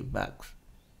lily bugs.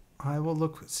 I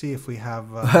will see if we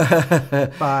have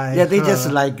Bai Yeah, they He.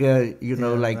 just like,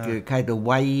 kind of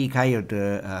white, kind of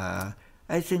the,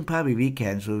 I think probably we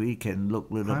can, so we can look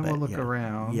a little bit. I will look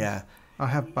around. Yeah. I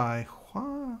have Bai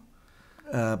Hua.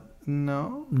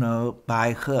 No,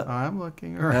 Bai He. I'm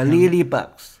looking around. Lily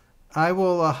bugs. I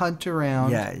will hunt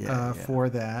around for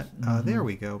that. There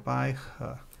we go, Bai He.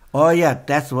 Oh yeah,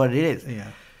 that's what it is. Yeah.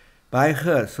 Bai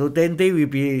He. So then they will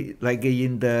be like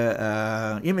in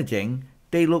the imaging.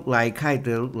 They look like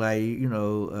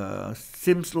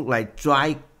seems look like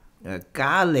dry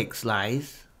garlic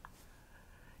slice.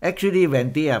 Actually,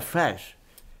 when they are fresh,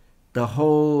 the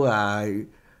whole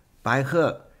Bai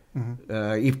He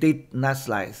If they not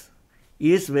slice,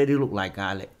 it really look like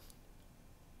garlic.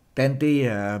 Then they,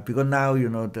 because now,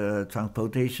 the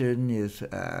transportation is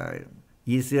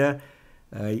easier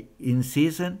in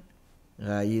season,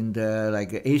 in the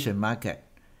like Asian market,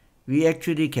 we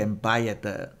actually can buy at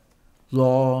the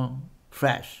raw,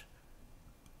 fresh,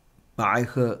 by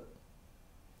her,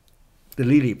 the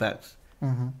lily buds.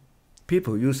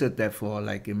 People use it there for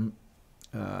like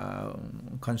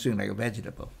consume like a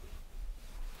vegetable.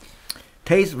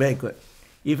 Tastes very good,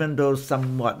 even though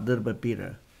somewhat little bit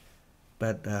bitter.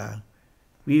 But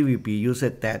we will be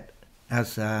using that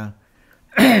as a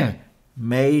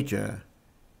major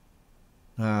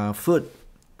food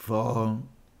for,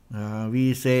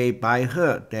 we say by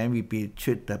her, then we be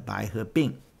treat the by her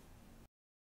bean.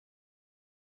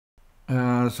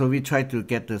 So we try to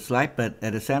get the slide, but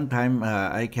at the same time,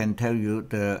 I can tell you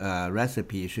the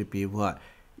recipe should be what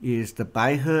is the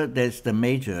by her. That's the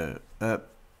major herb,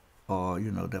 or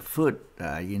the food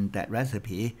in that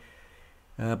recipe.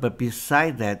 But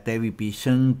beside that, there will be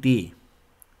sheng di.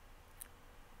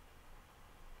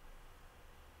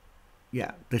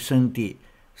 Yeah, the sheng di.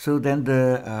 So then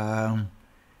the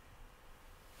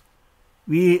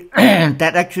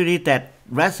that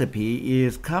recipe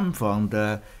is come from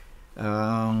the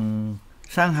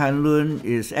Shanghai Lun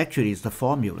is actually the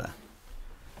formula.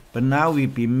 But now we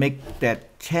be make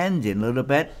that changing a little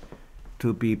bit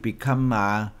to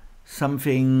become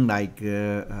something like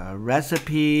a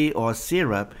recipe or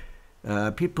syrup.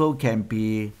 People can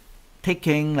be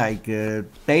taking like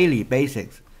daily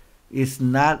basics. It's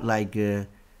not like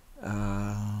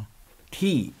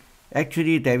tea.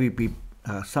 Actually, there will be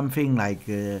something like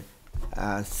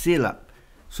syrup.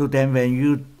 So then when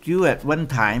you do at one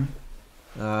time,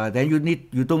 then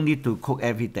you don't need to cook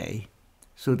every day.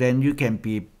 So then you can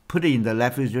be put it in the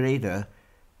refrigerator.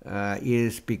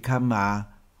 Is become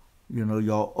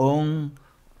your own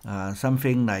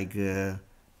something like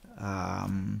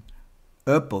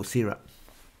herbal syrup.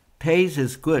 Taste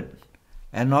is good,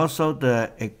 and also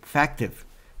the effective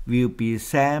will be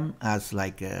same as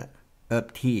like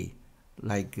herb tea,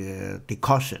 like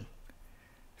decoction.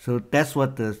 So that's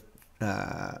what the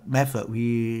method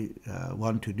we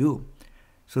want to do.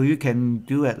 So you can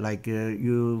do it like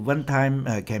you one time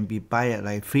can be buy it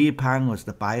like 3 pounds was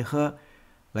the buy her,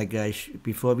 like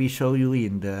before we show you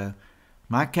in the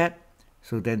market.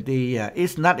 So then they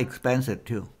it's not expensive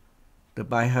too. The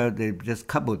buy her they just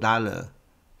couple $,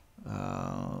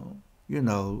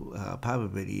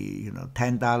 probably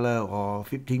 $10 or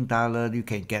 $15 you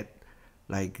can get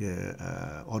like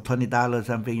or $20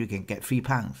 something you can get 3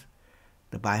 pounds.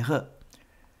 The buy her.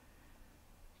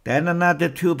 Then another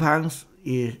 2 pounds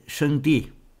is sheng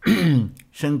di,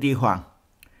 sheng di huang.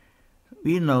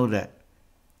 We know that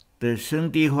the sheng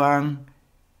di huang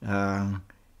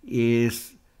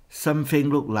is something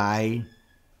look like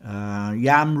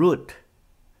yam root.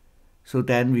 So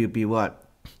then will be what?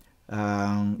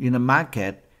 In the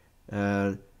market,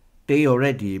 they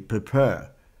already prepare.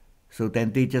 So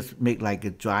then they just make like a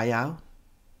dry out.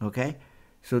 Okay?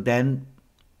 So then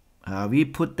we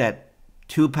put that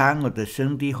 2 pounds of the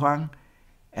sheng di huang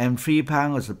and 3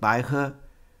 pounds of the bai he.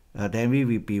 Then we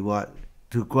will be what?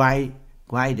 To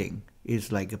grinding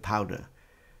is like a powder.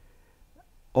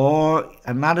 Or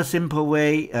another simple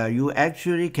way, you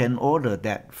actually can order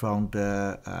that from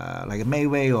the like a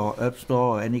Mayway or herb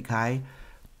store or any kind.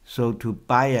 So to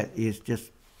buy it is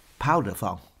just powder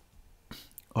form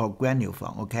or granule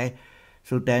form. Okay,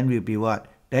 so then will be what?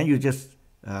 Then you just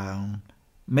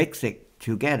mix it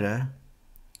together,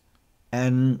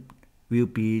 and will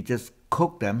be just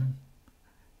cook them.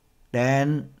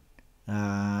 Then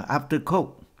after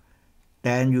cook,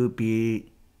 then you'll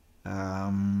be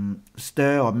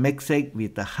stir or mix it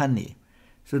with the honey.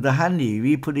 So the honey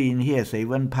we put it in here, say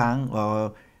 1 pound,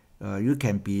 or you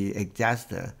can be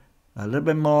adjusted a little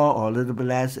bit more or a little bit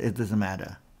less. It doesn't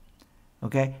matter.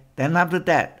 Okay. Then after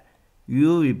that,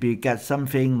 you will be get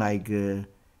something like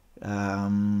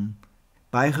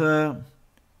bai he,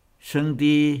 sheng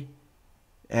di,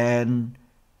 and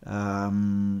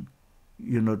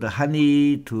the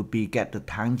honey to be get the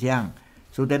tangjiang.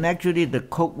 So then actually the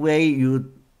cook way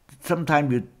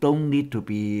sometimes you don't need to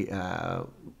be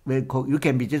very cooked. You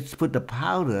can be just put the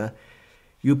powder.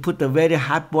 You put the very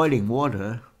hot boiling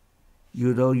water.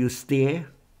 You stir.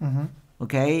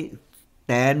 Okay.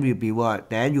 Then will be what?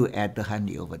 Then you add the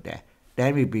honey over there.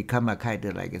 Then will become a kind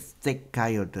of like a thick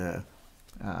kind of the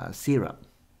syrup.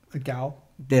 A gao?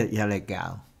 Yeah, like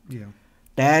gao. Yeah.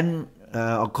 Then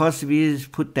of course we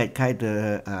put that kind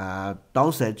of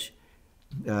dosage.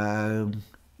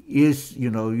 Is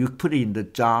you put it in the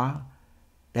jar,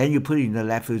 then you put it in the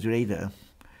refrigerator.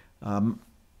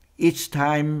 each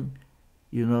time,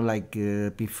 like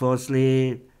before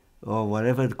sleep or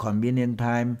whatever the convenient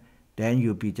time, then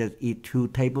you be just eat 2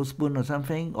 tablespoons or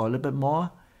something, or a little bit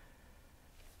more.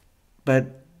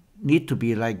 But need to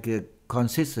be like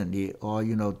consistently or,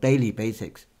 daily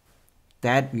basics.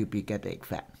 That will be get egg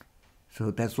fat. So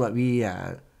that's what we,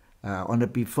 on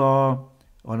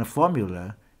the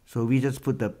formula, so we just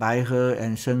put the Bai He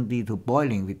and Sheng Di to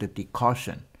boiling with the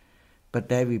decoction. But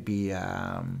that will be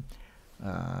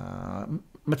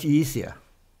much easier.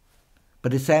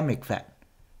 But the same egg fat.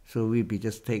 So we be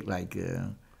just take like,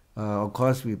 of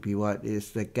course, will be what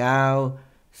is the gao,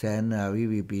 then we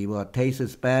will be what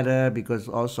tastes better because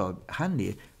also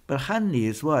honey. But honey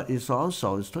is what is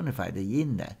also is 25 the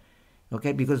yin there.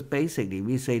 Okay, because basically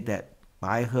we say that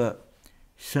Bai He,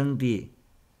 Sheng Di,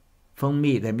 Feng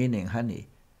Mi, the meaning honey,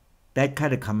 that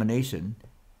kind of combination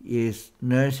is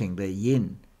nourishing the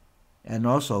yin, and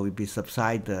also will be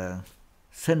subside the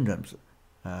syndromes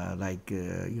like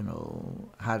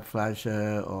heart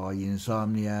flusher or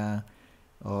insomnia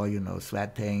or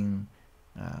sweating,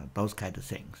 those kind of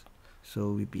things.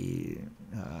 So we be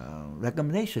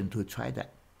recommendation to try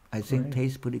that. I think Great.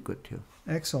 tastes pretty good too.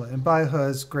 Excellent. And Bai He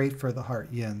is great for the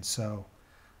heart yin, so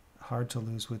hard to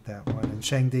lose with that one. And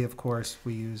Sheng Di, of course,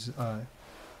 we use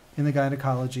in the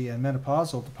gynecology and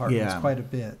menopausal departments quite a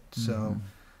bit. So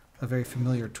a very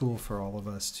familiar tool for all of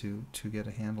us to get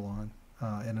a handle on.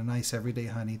 And a nice everyday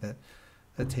honey that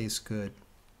tastes good.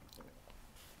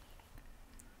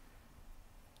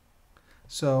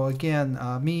 So again,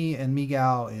 Mi and Mi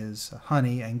Gao is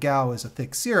honey, and Gao is a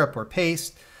thick syrup or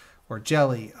paste or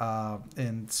jelly.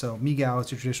 And so Mi Gao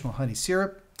is a traditional honey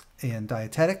syrup in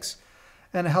dietetics,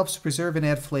 and it helps to preserve and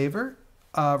add flavor.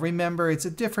 Remember, it's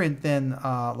different than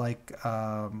like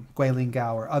Guilin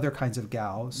Gao or other kinds of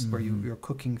gaos where you're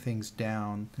cooking things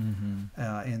down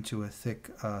into a thick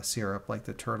syrup like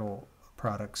the turtle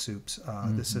product soups.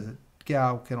 This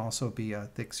Gao can also be a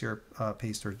thick syrup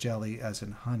paste or jelly as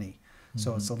in honey.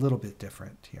 So it's a little bit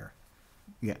different here.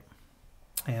 Yeah.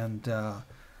 And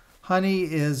honey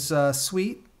is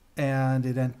sweet, and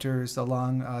it enters the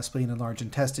lung, spleen, and large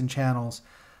intestine channels.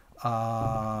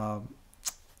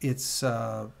 It's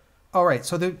all right.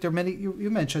 So there are many. You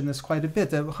mentioned this quite a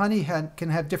bit. The honey can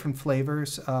have different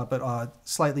flavors, but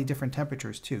slightly different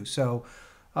temperatures too. So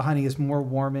honey is more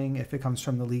warming if it comes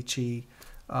from the lychee.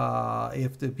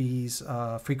 If the bees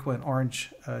frequent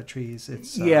orange trees,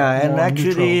 it's and more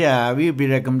actually, neutral. will be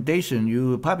recommendation.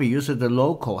 You probably use the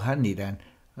local honey then.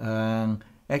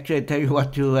 Actually, I tell you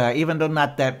what, even though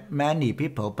not that many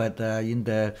people, but in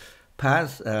the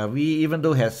past, we even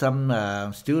though have some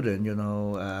students,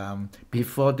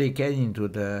 before they get into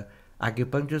the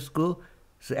acupuncture school,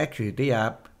 so actually they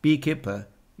are beekeeper,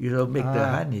 make the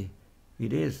honey.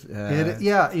 It is.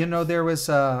 There was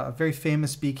a very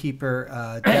famous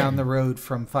beekeeper down the road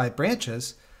from Five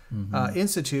Branches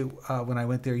Institute when I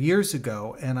went there years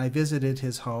ago, and I visited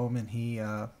his home, and he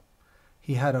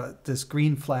had this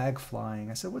green flag flying.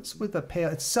 I said, "What's with the pale?"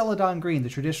 It's celadon green, the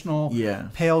traditional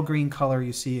pale green color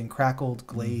you see in crackled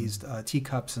glazed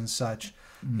teacups and such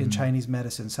in Chinese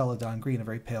medicine. Celadon green, a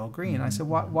very pale green. I said,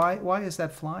 "Why is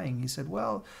that flying?" He said,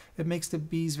 "Well, it makes the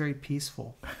bees very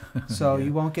peaceful, so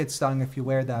you won't get stung if you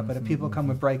wear that. But if people come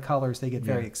with bright colors, they get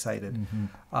very excited."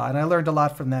 And I learned a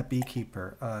lot from that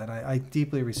beekeeper, and I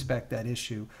deeply respect that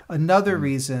issue. Another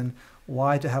reason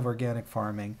why to have organic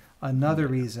farming. Another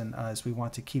reason is we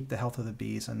want to keep the health of the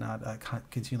bees and not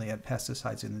continually add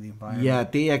pesticides into the environment. Yeah,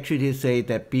 they actually say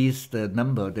that the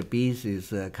number of the bees is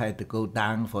kind of go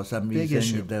down for some big reason.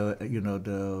 Issue.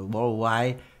 The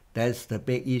worldwide, that's the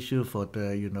big issue for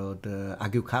the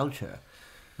agriculture.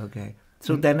 Okay,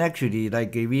 so then actually,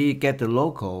 like we get the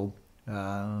local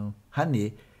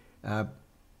honey,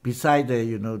 beside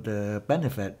the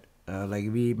benefit,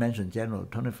 like we mentioned, general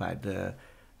tonified the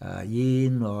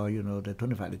yin or the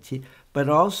tonified the qi, but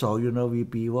also we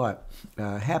be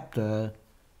help the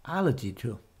allergy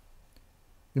too.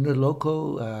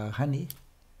 Local honey.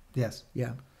 Yes.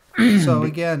 Yeah. So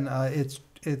again,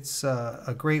 it's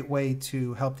a great way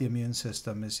to help the immune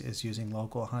system is using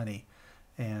local honey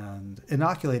and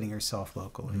inoculating yourself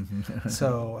locally.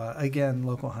 So again,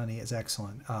 local honey is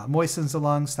excellent. Moistens the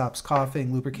lungs, stops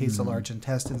coughing, lubricates the large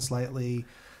intestine slightly.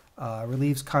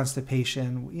 Relieves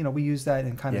constipation. We use that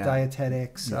in kind of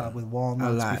dietetics with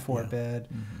walnuts before bed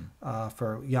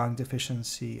for yang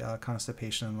deficiency,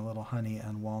 constipation, and a little honey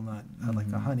and walnut, like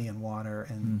the honey and water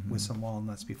and with some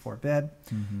walnuts before bed.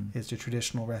 Is the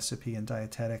traditional recipe in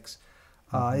dietetics.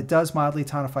 It does mildly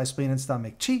tonify spleen and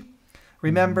stomach qi.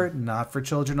 Remember, not for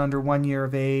children under 1 year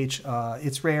of age.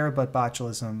 It's rare, but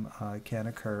botulism can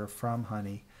occur from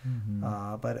honey.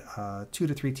 But 2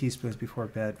 to 3 teaspoons before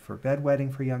bed for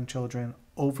bedwetting for young children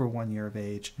over 1 year of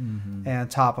age,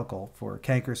 and topical for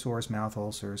canker sores, mouth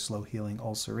ulcers, slow healing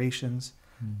ulcerations,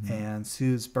 and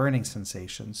soothes burning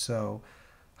sensations. So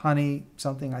honey,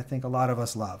 something I think a lot of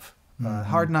us love.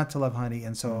 Hard not to love honey,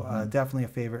 and so definitely a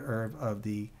favorite herb of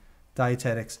the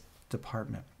dietetics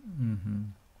department.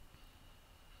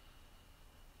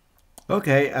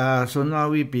 Okay, so now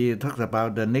we be talk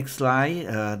about the next slide.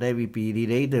 That will be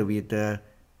related with the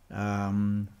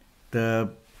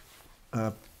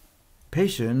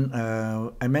patient.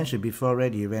 I mentioned before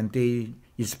already, when they,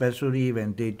 especially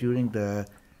when they during the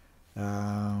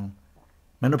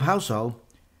menopausal,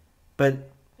 but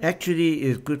actually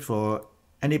it's good for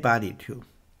anybody too.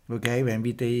 Okay, when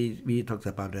we talked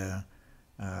about the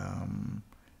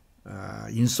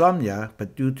insomnia,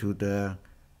 but due to the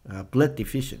blood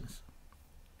deficiency.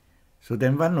 So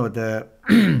then one of the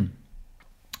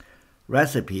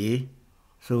recipe,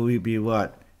 so will be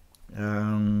what?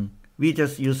 We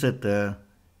just use it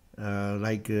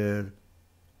like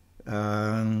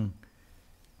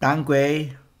当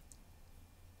归、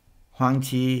黄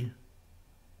芪、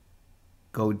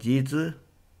枸杞子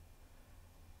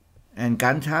and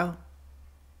甘草,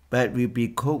 but will be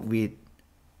cooked with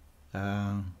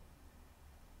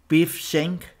beef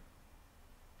shank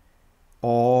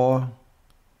or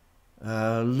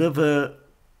liver.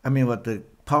 I mean, what the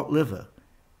pork liver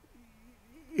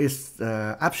is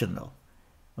optional.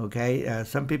 Okay,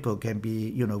 some people can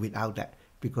be without that,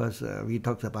 because we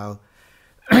talked about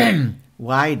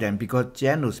why then, because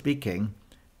generally speaking,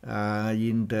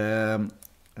 in the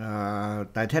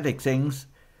dietetic things,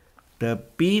 the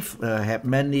beef have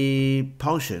many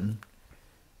portions,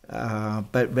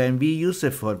 but when we use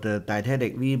it for the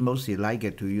dietetic, we mostly like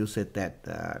it to use it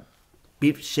that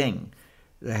beef shank.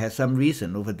 There has some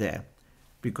reason over there,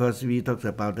 because we talked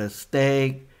about the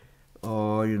steak,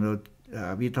 or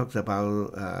we talked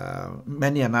about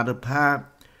many another part,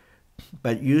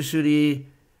 but usually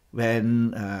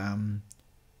when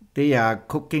they are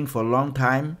cooking for a long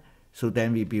time, so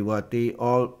then will be what they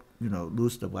all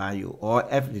lose the value, or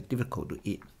everything difficult to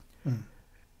eat.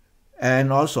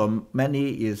 And also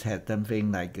many is had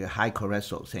something like a high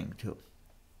cholesterol thing too,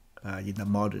 in the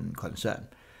modern concern.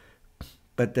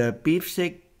 But the beef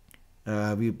steak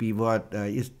will be what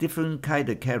is different kind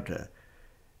of character.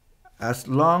 As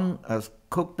long as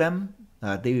cook them,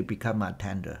 they will become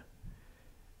tender,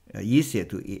 easier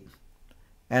to eat.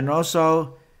 And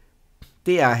also,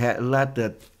 they have a lot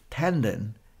of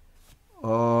tendon,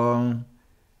 or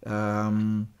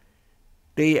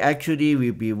they actually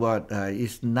will be what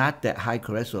is not that high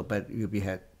cholesterol, but will be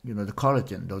had the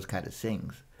collagen, those kind of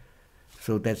things.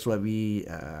 So that's why we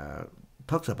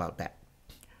talks about that.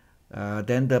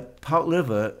 Then the pork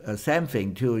liver, same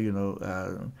thing too.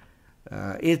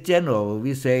 In general,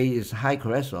 we say it's high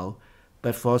cholesterol,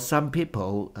 but for some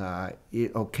people,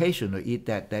 occasionally eat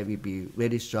that will be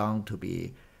very strong to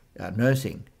be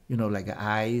nursing, like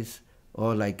eyes,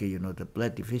 or like the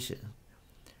blood deficiency.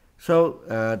 So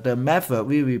the method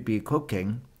we will be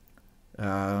cooking,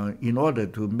 in order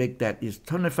to make that is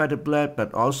tonify the blood,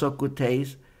 but also good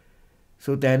taste.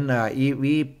 So then if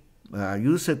we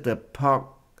use the pork,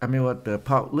 the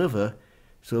pork liver.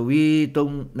 So we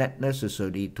don't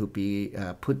necessarily to be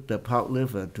put the pork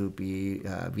liver to be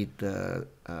with the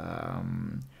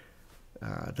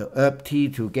herb tea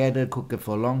together, cook it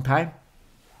for a long time.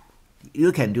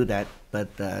 You can do that,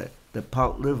 but the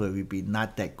pork liver will be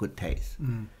not that good taste.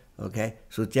 Okay,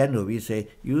 so generally we say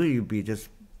you will be just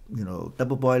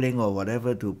double boiling or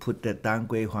whatever to put the 当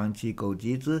归、黄芪、枸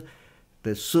杞子.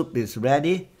 The soup is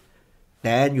ready,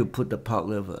 then you put the pork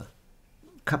liver,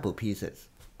 couple pieces.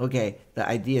 Okay, the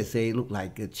idea say look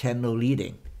like a channel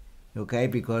leading, okay,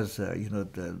 because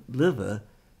the liver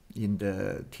in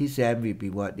the TCM will be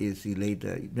what is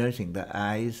related nursing the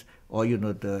eyes, or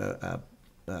the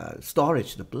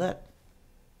storage the blood.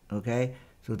 Okay,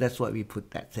 so that's why we put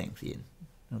that things in.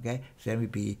 Okay, then will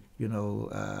be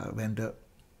when the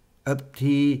herb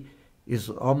tea is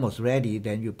almost ready,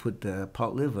 then you put the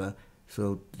pork liver,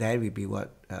 so that will be what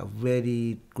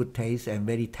very good taste and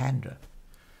very tender.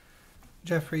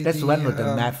 Jeffrey, that's one of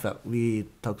the method we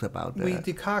talked about. We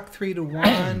decoct 3 to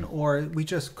 1, or we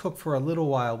just cook for a little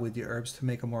while with the herbs to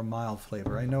make a more mild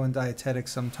flavor. I know in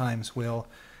dietetics sometimes we'll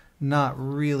not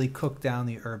really cook down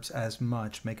the herbs as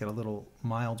much, make it a little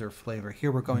milder flavor.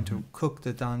 Here we're going to cook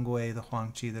the 当归, the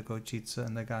黄芪, the 枸杞子,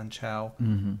 and the 甘草.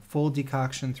 Full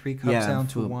decoction, 3 cups down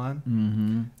to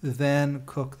 1. Then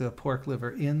cook the pork liver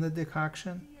in the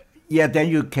decoction. Yeah, then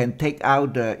you can take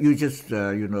out you just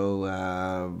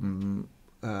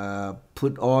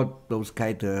put all those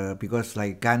kind of, because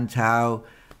like 甘草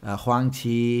huang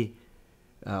qi,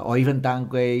 or even dang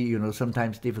gui, you know,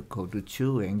 sometimes difficult to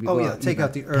chewing. Oh yeah, take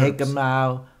out the herbs. Take them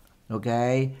out,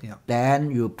 okay? Yeah.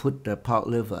 Then you put the pork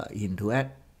liver into it.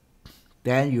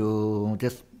 Then you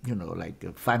just, you know,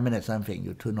 like 5 minutes something,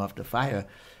 you turn off the fire.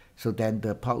 So then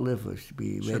the pork liver should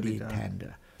be very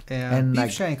tender. And beef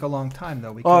like, shank a long time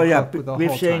though. We can cook with the beef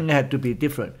whole shank time. had to be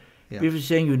different. Yeah. Beef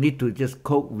shank you need to just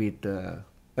cook with the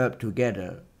herb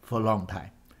together for a long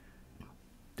time.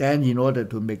 Then in order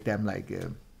to make them like,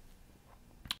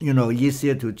 you know,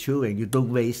 easier to chew and you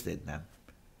don't waste it then.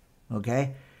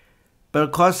 Okay? But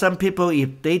of course some people,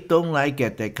 if they don't like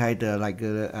it, they kind of like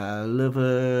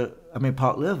liver, I mean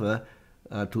pork liver,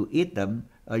 to eat them,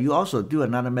 you also do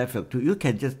another method too. You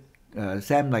can just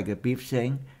same like a beef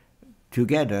shank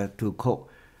together to cook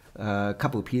a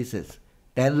couple pieces.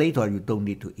 Then later you don't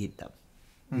need to eat them.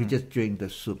 You just drink the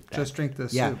soup. Then. Just drink the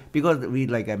soup. Yeah, because we,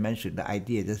 like I mentioned, the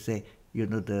idea just say, you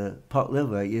know, the pork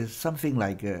liver is something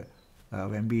like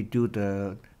when we do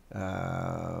the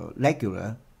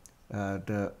regular,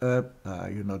 the herb,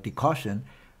 you know, decoction,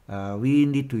 we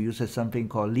need to use something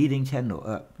called leading channel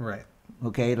herb. Right.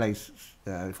 Okay, like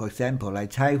for example,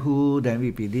 like Chai Hu, then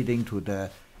we be leading to the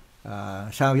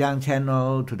Shaoyang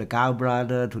channel, to the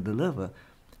gallbladder, to the liver.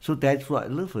 So that's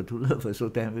what liver to liver. So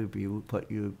then we be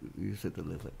put you use the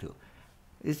liver too.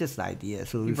 It's just the idea.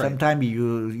 So right. Sometimes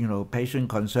you know patient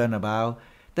concerned about.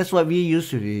 That's what we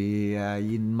usually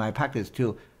in my practice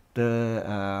too.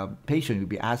 The patient will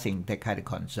be asking that kind of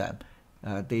concern.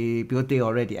 Because they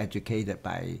already educated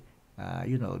by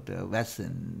you know the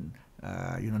Western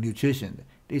you know nutrition.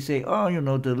 They say, oh, you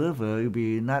know the liver will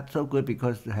be not so good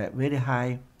because they have very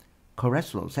high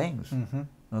cholesterol things.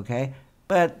 Okay.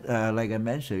 But like I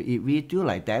mentioned, if we do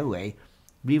like that way,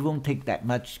 we won't take that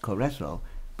much cholesterol,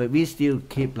 but we still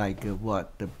keep like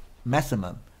what the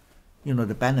maximum, you know,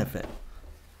 the benefit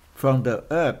from the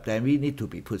herb. Then we need to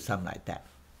be put some like that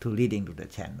to leading to the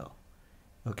channel.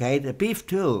 Okay, the beef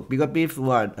too, because beef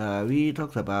what we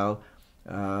talked about,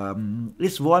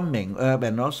 it's warming herb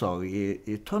and also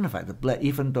it tonifies the blood,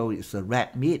 even though it's a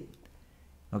red meat.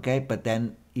 Okay, but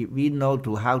then if we know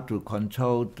to how to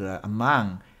control the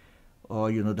amount, or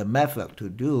you know the method to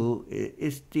do,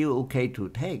 it's still okay to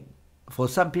take. For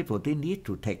some people, they need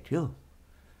to take too.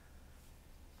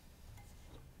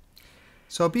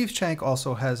 So beef shank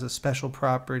also has a special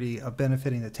property of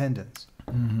benefiting the tendons.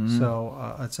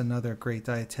 So it's another great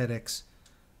dietetics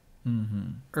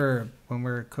herb when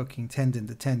we're cooking tendon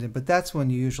to tendon. But that's when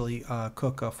you usually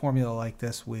cook a formula like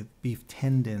this with beef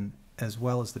tendon as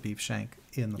well as the beef shank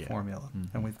in the formula.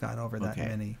 And we've gone over that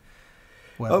many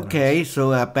webinars. Okay, so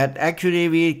but actually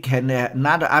we can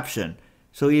another option.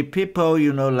 So if people,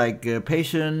 you know, like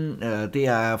patient, they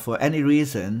are for any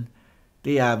reason,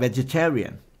 they are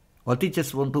vegetarian, or they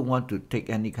just don't want to take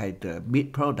any kind of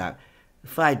meat product,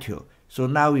 fine too. So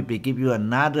now we will give you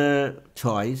another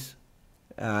choice.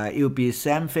 It will be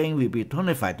same thing. Will be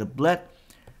tonify the blood,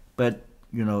 but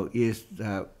you know is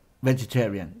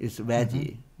vegetarian. It's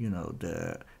veggie. You know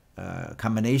the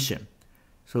combination.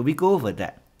 So we go over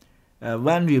that.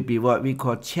 One will be what we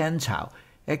call qian cao.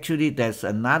 Actually, that's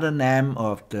another name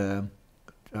of the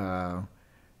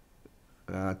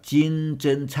jin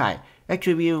zhen cai.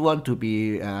 Actually, we want to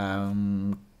be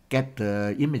get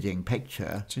the imaging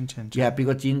picture. Yeah,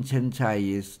 because jin zhen cai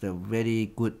is the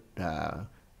very good herb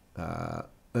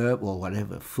or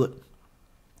whatever food.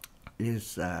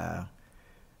 Is I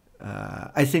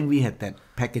think we had that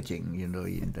packaging, you know,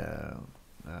 in the.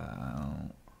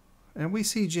 And we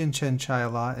see jin chen chai a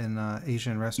lot in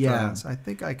Asian restaurants. Yeah. I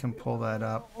think I can pull that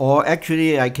up. Or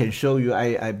actually, I can show you.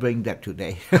 I bring that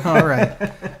today. All right.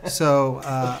 So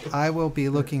I will be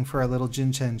looking for a little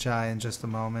jin chen chai in just a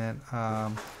moment.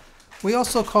 We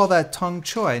also call that tung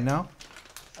choy, no?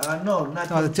 No, not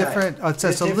no, different. Oh, it's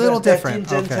a little different.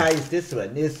 Jin chen chai is this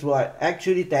one. It's what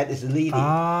actually that is lily.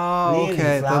 Oh, lily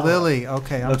okay. Flower. The lily.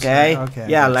 Okay. I'm okay. Sorry. Okay.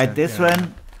 Yeah, like this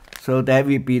one. So that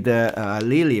will be the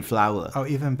lily flower. Oh,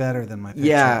 even better than my picture.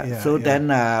 Yeah. So then,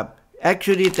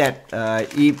 actually, that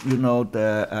if you know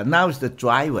the now is the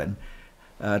dry one.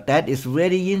 That is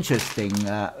very interesting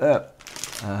herb.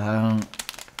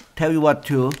 Tell you what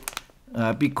too,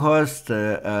 because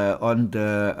on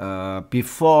the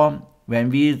before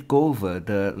when we go over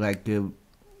the like the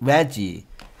veggie,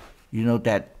 you know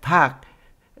that part.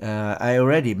 I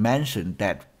already mentioned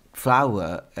that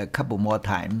flower a couple more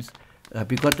times.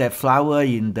 Because that flower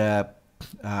in the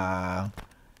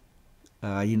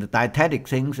dietetic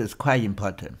things is quite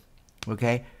important.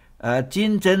 Okay,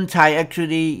 jin zhen cai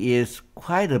actually is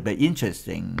quite a bit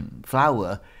interesting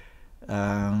flower.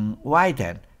 Why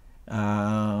then?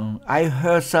 I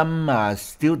heard some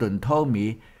student told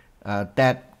me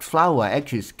that flower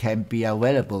actually can be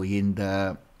available in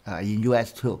the in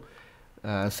US too.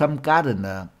 Some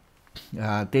gardener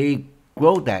they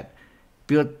grow that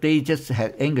because they just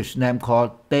had English name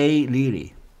called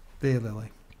daylily. Daylily.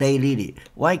 Daylily.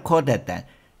 Why call that then?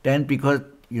 Then because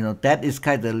that is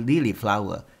kind of lily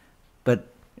flower, but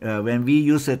when we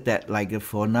use it that like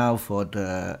for now for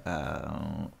the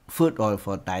food or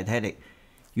for dietetic,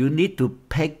 you need to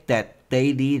pick that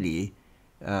daylily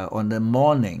on the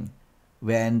morning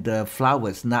when the flower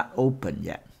is not open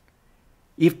yet.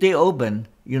 If they open,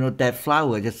 that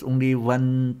flower just only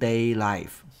 1 day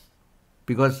life,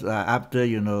 because after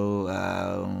 8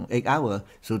 hours,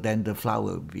 so then the flower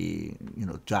will be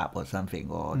drop or something,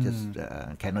 or just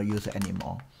cannot use it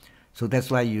anymore. So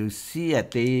that's why you see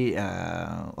at the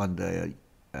on the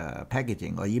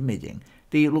packaging or imaging,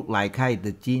 they look like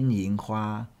the 金银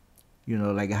花,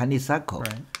 like a honeysuckle.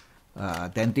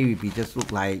 Right. Then they will be just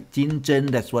look like 金针.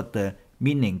 That's what the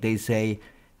meaning. They say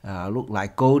look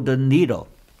like golden needle.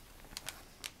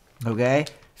 Okay,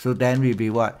 so then will be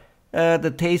what?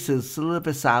 The taste is a little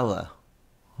bit sour.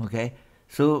 Okay,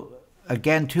 so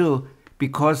again too,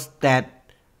 because that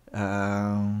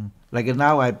like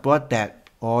now I bought that,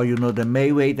 or the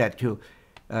Mayway that too.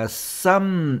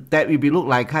 Some that will be look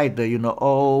like the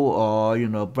old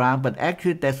or brown, but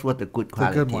actually that's what the good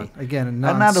quality. The good one again.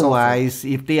 And otherwise,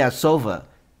 if they are silver,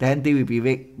 then they will be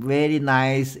very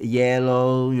nice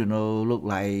yellow. Look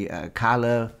like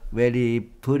color very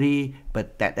pretty,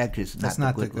 but that actually is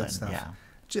not the good one. Stuff.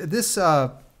 Yeah. This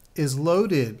is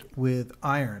loaded with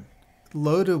iron,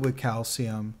 loaded with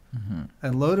calcium,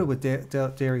 and loaded with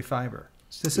dairy fiber.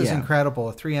 So this is incredible.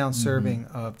 A 3-ounce serving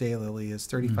of daylily is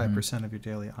 35% of your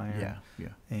daily iron,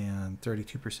 and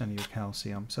 32% of your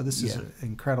calcium. So this is an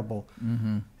incredible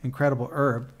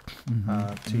herb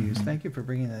to use. Thank you for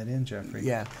bringing that in, Jeffrey.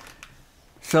 Yeah.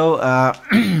 So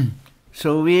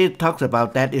so we talked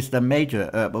about that is the major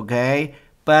herb, okay?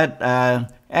 But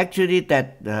actually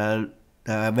that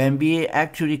when we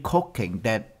actually cooking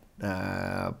that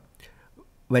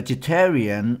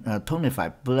vegetarian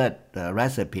tonified blood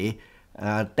recipe,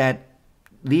 that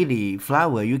lily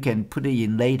flower you can put it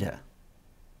in later.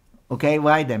 Okay,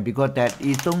 why then? Because that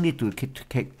you don't need to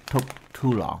cook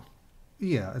too long.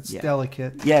 Yeah, it's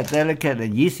delicate. Yeah, delicate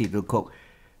and easy to cook.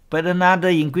 But another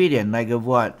ingredient like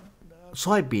what?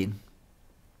 Soybean.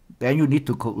 Then you need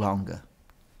to cook longer.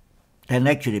 Then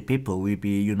actually people will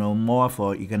be, more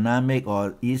for economic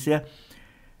or easier.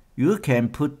 You can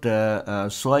put the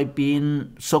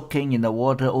soybean soaking in the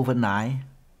water overnight.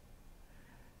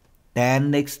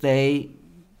 Then next day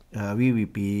we will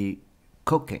be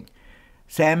cooking.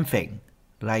 Same thing,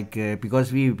 like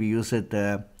because we will be using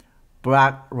the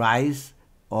black rice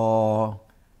or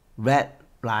red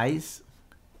rice,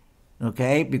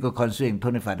 okay, because considering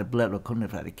tonify the blood or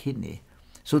tonify the kidney.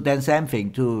 So then same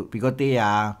thing too, because they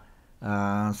are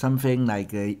something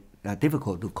like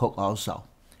difficult to cook also.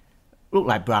 Look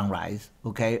like brown rice,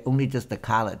 okay, only just the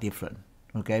color different.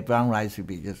 Okay, brown rice will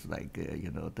be just like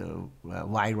the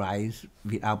white rice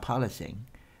without polishing,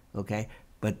 okay.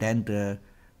 But then the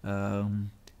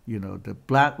the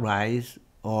black rice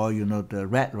or the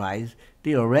red rice,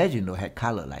 the original had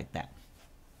color like that.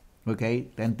 Okay,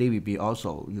 then they will be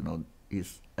also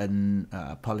is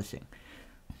polishing.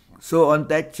 So on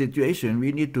that situation,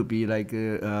 we need to be like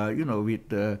with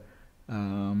the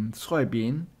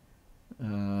soybean,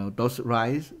 those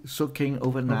rice soaking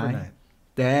overnight.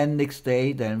 Then next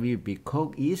day, then will be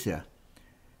cooked easier.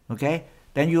 Okay.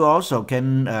 Then you also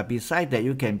can, beside that,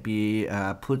 you can be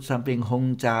put something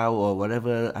hong zhao or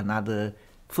whatever another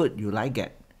food you like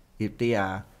it, if they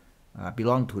are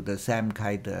belong to the same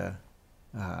kind of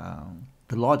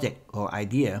the logic or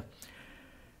idea.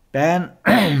 Then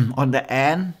on the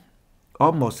end,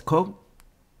 almost cooked,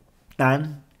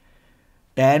 done.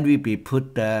 Then we be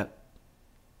put the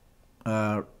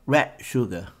red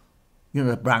sugar,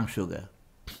 the brown sugar,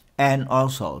 and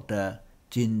also the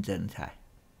ginger chai,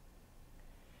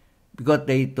 because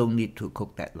they don't need to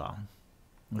cook that long.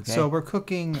 Okay? So we're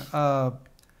cooking a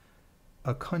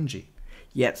congee.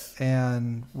 Yes.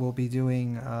 And we'll be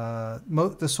doing the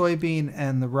soybean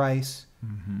and the rice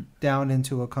down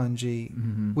into a congee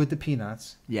with the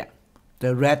peanuts. Yeah.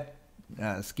 The red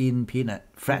skin peanut,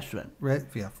 fresh one. Red,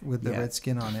 with the red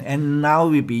skin on it. And now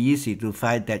it will be easy to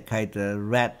find that kind of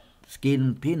red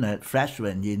skin peanut, fresh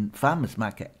one in farmer's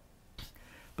market.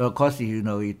 But of course,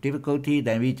 it's difficulty,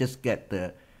 then we just get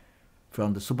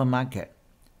from the supermarket,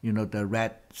 the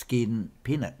red skin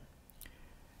peanut.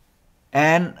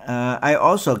 And I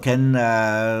also can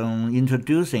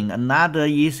introducing another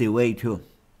easy way too.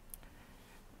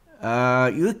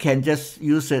 You can just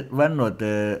use it one of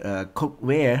the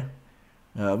cookware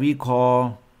we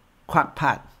call crock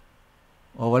pot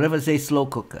or whatever say slow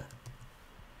cooker.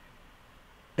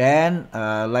 Then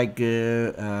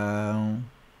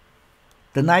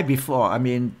the night before, I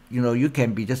mean, you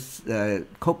can be just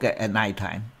cook at night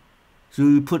time. So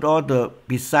you put all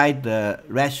beside the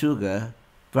red sugar,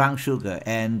 brown sugar,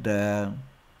 and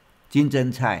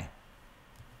ginger chai.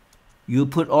 You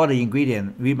put all the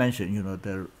ingredients we mentioned,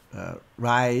 the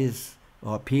rice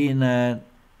or peanut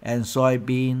and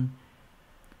soybean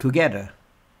together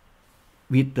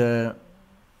with the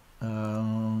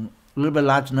little bit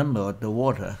large number of the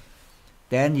water.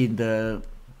 Then in the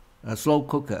slow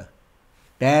cooker,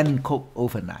 then cook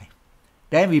overnight.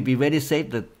 Then will be very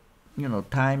safe the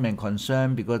time and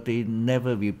concern because they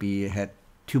never will be had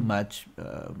too much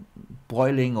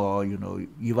boiling or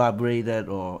evaporated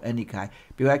or any kind.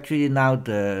 Because actually now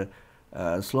the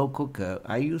slow cooker,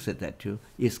 I use it that too,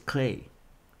 is clay.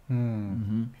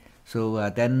 So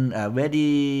then very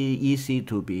easy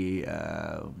to be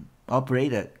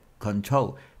operated,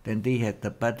 control. Then they had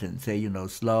the button say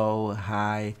slow,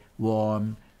 high,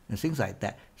 warm, and things like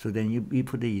that. So then you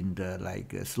put it in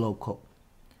the slow cook.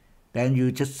 Then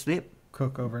you just sleep.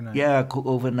 Cook overnight. Yeah, cook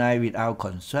overnight without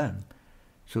concern.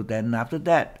 So then after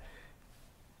that,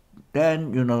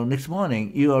 then next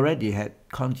morning you already had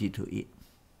congee to eat.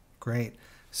 Great.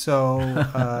 So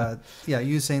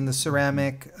using the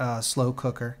ceramic slow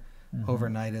cooker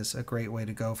overnight is a great way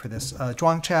to go for this.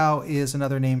 Zhuang Chao is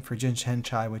another name for ginseng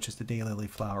chai, which is the daylily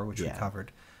flower, which we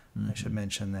covered. I should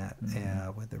mention that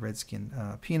with the red skin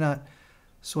peanut,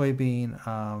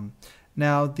 soybean.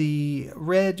 Now the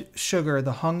red sugar,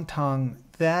 the hung tang,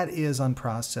 that is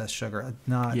unprocessed sugar,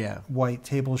 not white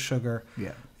table sugar.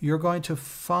 Yeah. You're going to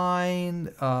find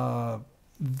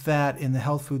that in the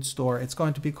health food store. It's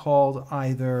going to be called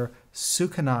either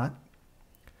sucanat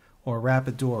or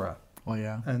rapidura. Oh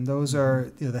yeah. And those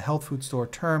are the health food store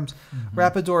terms.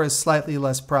 Rapidura is slightly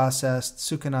less processed.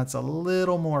 Sucanat's a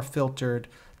little more filtered.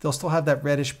 They'll still have that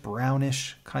reddish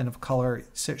brownish kind of color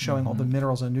showing all the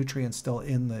minerals and nutrients still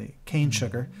in the cane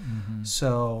sugar.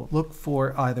 So look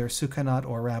for either sucanat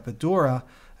or rapidura,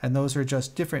 and those are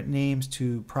just different names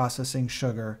to processing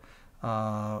sugar.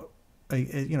 You're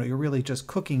really just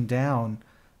cooking down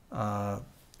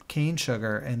cane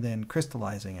sugar and then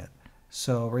crystallizing it.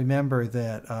 So remember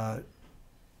that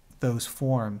those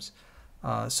forms.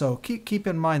 So keep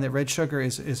in mind that red sugar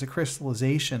is a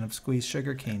crystallization of squeezed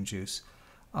sugar cane juice.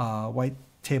 White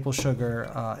table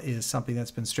sugar is something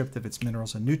that's been stripped of its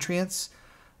minerals and nutrients.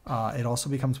 It also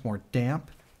becomes more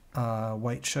damp,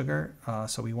 white sugar,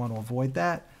 so we want to avoid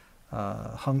that.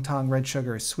 Hung tang red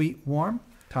sugar is sweet, warm,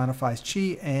 tonifies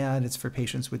qi, and it's for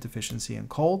patients with deficiency in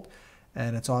cold.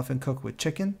 And it's often cooked with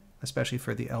chicken, especially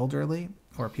for the elderly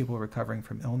or people recovering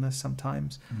from illness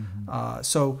sometimes.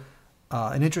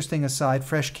 An interesting aside,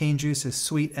 fresh cane juice is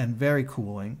sweet and very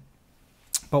cooling.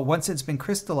 But once it's been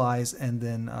crystallized and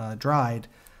then dried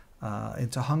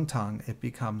into hung tang, it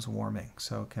becomes warming.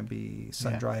 So it can be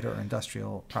sun-dried or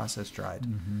industrial process dried.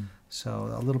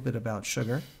 So a little bit about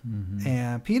sugar.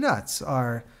 And peanuts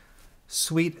are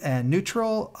sweet and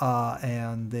neutral,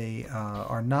 and they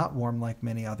are not warm like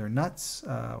many other nuts.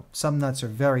 Some nuts are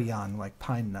very young, like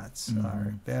pine nuts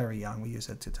are very young. We use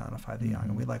it to tonify the young.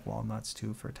 And we like walnuts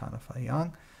too for tonify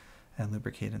young and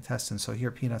lubricate intestines. So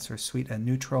here peanuts are sweet and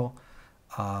neutral.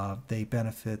 They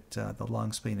benefit the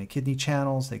lung, spleen, and kidney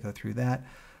channels. They go through that.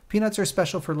 Peanuts are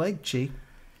special for leg qi,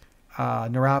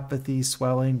 neuropathy,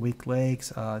 swelling, weak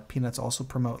legs. Peanuts also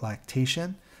promote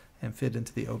lactation and fit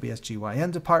into the OBS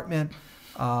GYN department.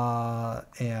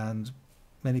 And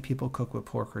many people cook with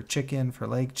pork or chicken for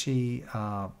leg qi.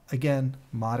 Again,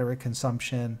 moderate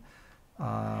consumption.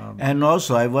 And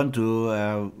also I want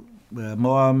to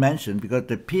more mention, because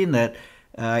the peanut,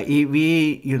 if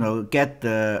we get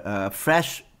the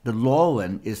fresh, the raw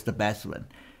one is the best one.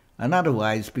 And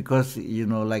otherwise, because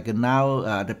like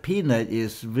now the peanut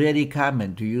is very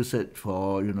common to use it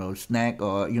for snack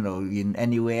or in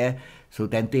anywhere. So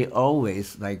then they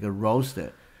always roast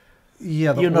it.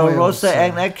 Yeah, roast it,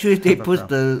 and actually they put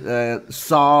the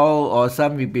salt, or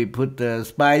some will put the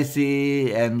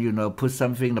spicy, and put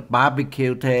something the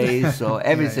barbecue taste or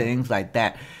everything like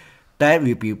that. That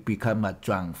will become a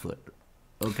junk food.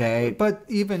 Okay. But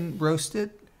even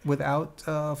roasted without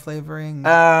flavoring?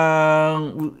 That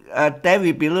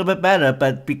will be a little bit better,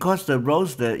 but because the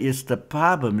roaster is the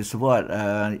problem is what?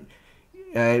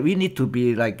 We need to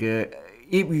be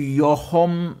if your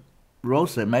home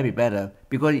roaster might be better,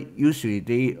 because usually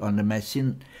they on the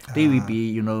machine, they will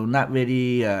be, not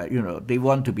very, they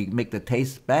want to make the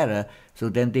taste better, so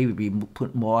then they will be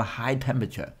put more high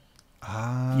temperature.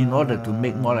 in order to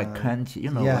make more like crunchy,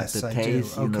 yes, like the I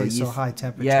taste. do. Okay, so high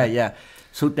temperature. Yeah.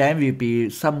 So then will be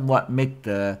somewhat make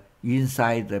the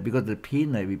inside because the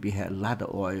peanut will be have a lot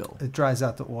of oil. It dries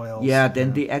out the oils. Yeah,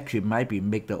 then they actually might be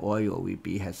make the oil will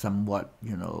be has somewhat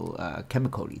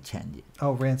chemically changed.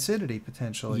 Oh, rancidity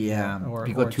potentially. Yeah, or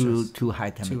because too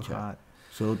high temperature. Too hot.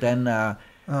 So then, okay.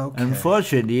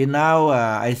 unfortunately, now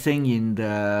I think in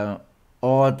the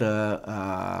all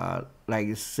the like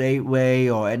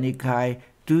Safeway or any kind,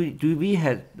 do we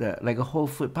had like a whole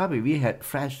food? Probably we had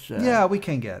fresh. Yeah, we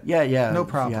can get. Yeah. No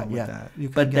problem with that. You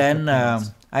can but get then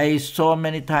the I saw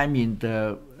many times in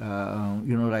the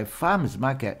like farmers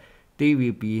market, they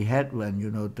will be had one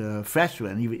the fresh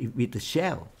one with the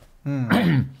shell.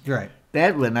 Right.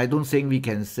 That one I don't think we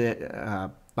can say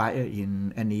buy it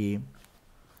in any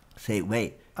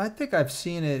way. I think I've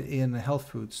seen it in health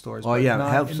food stores. Oh but yeah,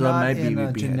 not, health store not maybe in a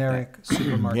will be generic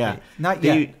supermarket. Yeah. Not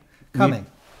yet. Coming.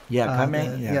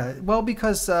 Coming. Yeah. Well,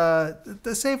 because the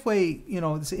Safeway,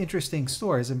 it's an interesting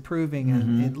store, is improving,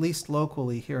 and at least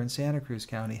locally here in Santa Cruz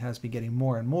County has been getting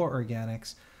more and more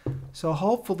organics. So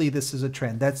hopefully this is a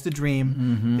trend. That's the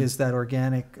dream, is that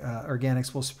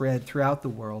organics will spread throughout the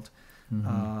world.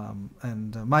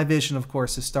 And my vision, of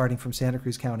course, is starting from Santa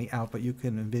Cruz County out, but you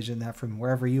can envision that from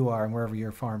wherever you are and wherever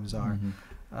your farms are.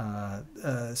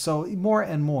 So more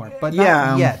and more, but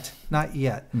not yet. Not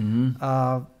yet.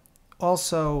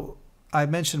 Also, I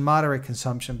mentioned moderate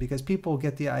consumption because people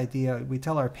get the idea. We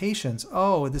tell our patients,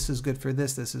 "Oh, this is good for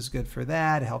this. This is good for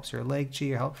that. It helps your leg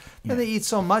chi." Then they eat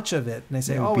so much of it, and they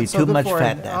say, "Oh, it's so good for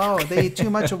it." Oh, they eat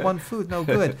too much of one food. No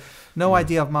good. No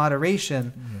idea of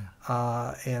moderation.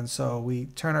 And so we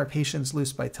turn our patients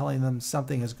loose by telling them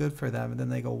something is good for them, and then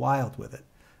they go wild with it.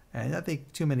 And I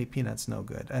think too many peanuts no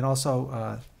good. And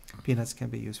also, peanuts can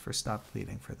be used for stop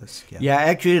bleeding for the skin. Yeah,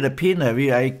 actually, the peanut,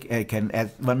 I can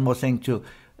add one more thing too.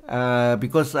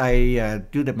 Because I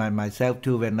do that myself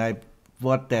too. When I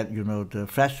bought that, the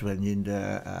fresh one in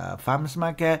the farmers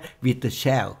market with the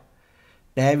shell,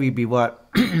 that will be what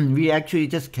we actually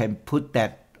just can put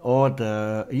that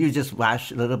you just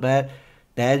wash a little bit.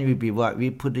 Then will be what we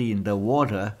put it in the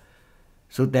water.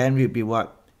 So then will be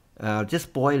what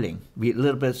just boiling with a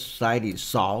little bit slightly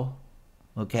salt.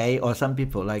 Okay, or some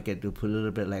people like it to put a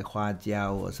little bit like hua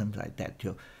jiao or something like that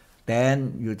too.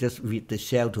 Then you just with the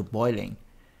shell to boiling.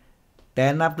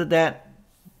 Then after that,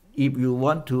 if you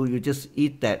want to, you just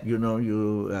eat that. You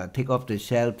take off the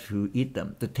shell to eat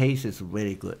them. The taste is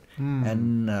very good,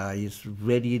 and it's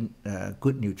very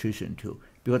good nutrition too.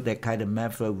 Because that kind of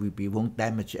method won't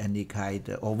damage any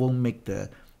kind or won't make the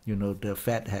the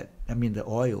fat the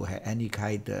oil had any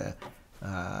kind of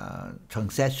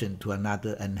transition to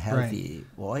another unhealthy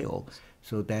oil.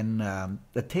 So then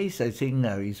the taste, I think,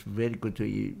 is very good to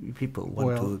eat. People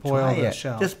want to try it.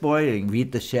 Shell. Just boiling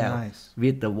with the shell, nice.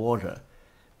 with the water.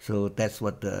 So that's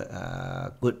what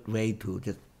the good way to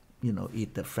just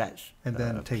eat the fresh. And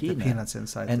then take the peanuts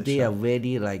inside. And they are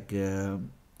very like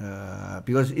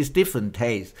because it's different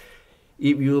taste.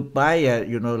 If you buy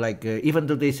even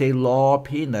though they say raw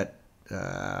peanut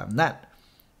nut,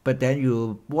 but then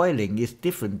you boiling, it's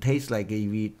different taste like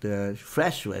with the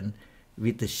fresh one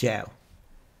with the shell.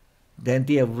 Then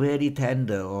they are very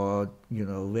tender or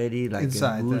very like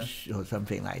inside a mousse or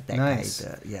something like that. Nice.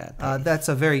 That's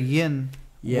a very yin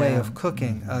way of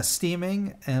cooking.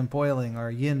 Steaming and boiling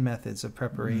are yin methods of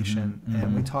preparation,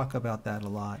 and we talk about that a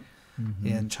lot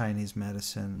in Chinese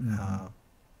medicine.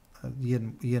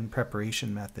 Yin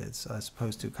preparation methods, as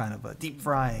opposed to kind of a deep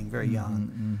frying, very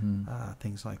young,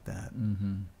 things like that.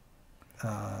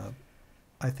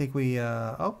 I think we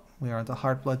are on the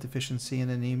heart, blood deficiency,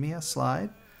 and anemia slide.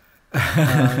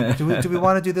 Do we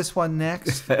want to do this one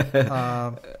next?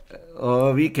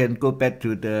 Or we can go back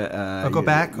to the. Go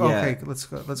back. Okay,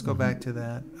 let's go back to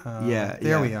that.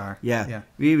 There we are. Yeah.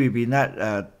 We will be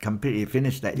not completely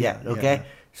finished that yet. Okay. Yeah.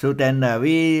 So then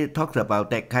we talked about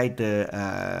that kind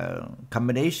of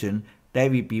combination.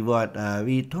 That will be what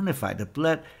we tonify the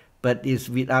blood, but it's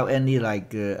without any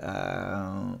like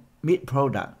meat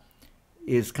product.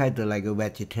 It's kind of like a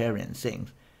vegetarian thing.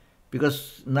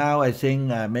 Because now I think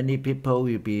many people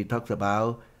will be talked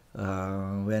about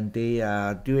when they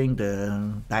are doing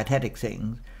the dietetic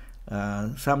things.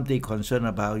 Some they concern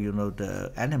about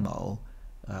the animal,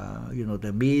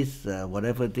 the meats,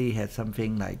 whatever they had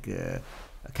something like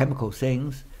chemical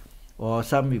things, or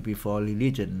some will be for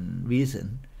religion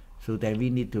reason. So then we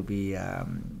need to be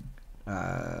on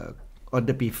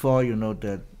the before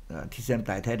the TCM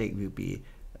dietetic will be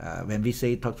when we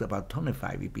say talks about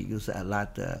tonify, we be use a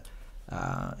lot.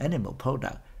 Animal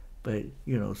product, but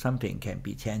something can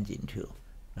be changing too,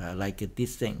 like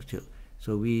these things too.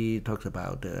 So we talked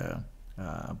about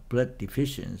blood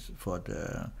deficiency for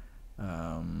the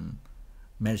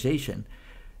menstruation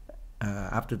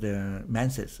after the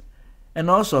menses. And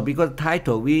also because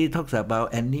title we talks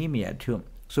about anemia too.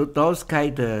 So those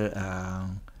kind of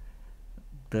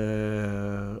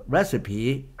the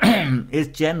recipe is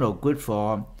general good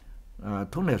for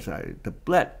tonify the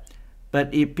blood.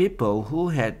 But if people who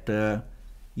had the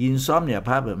insomnia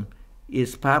problem,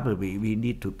 is probably we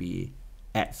need to be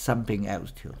add something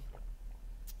else too.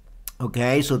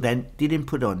 Okay, so then didn't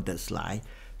put on the slide.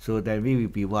 So then we will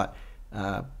be what?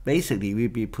 Basically we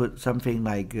be put something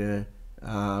like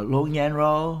long yan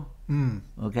roll.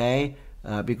 Okay,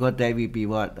 because they will be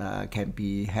what can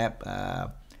be have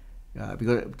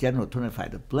because general tonify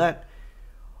the blood.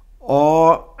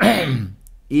 Or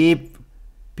if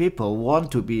people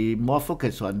want to be more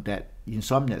focused on that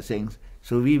insomnia things,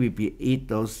 so we will be eat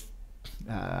those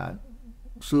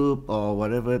soup or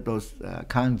whatever those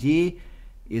kanji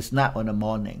is not on the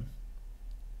morning.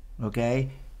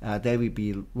 Okay, they will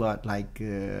be what like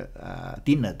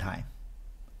dinner time.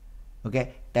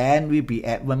 Okay, then we be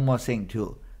add one more thing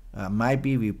too.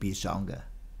 Maybe will be stronger,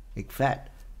 like fat.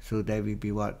 So they will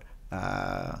be what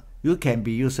you can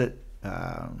be used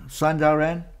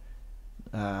Swanzao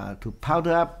to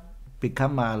powder up,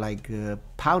 become like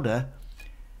powder.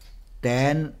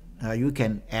 Then you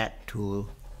can add to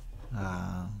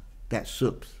that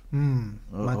soups.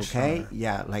 Much okay,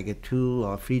 yeah, like a 2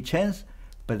 or 3 chance.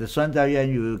 But the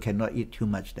Swanzao you cannot eat too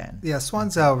much then. Yeah,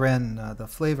 Swanzao Ren, the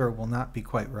flavor will not be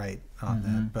quite right on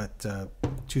that, but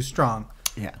too strong.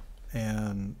 Yeah.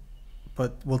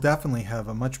 But will definitely have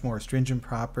a much more astringent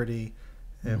property.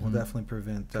 It will definitely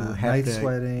prevent night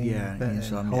sweating, and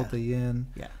hold the yin,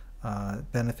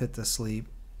 benefit the sleep,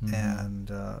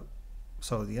 and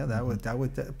so yeah, that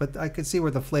would. But I could see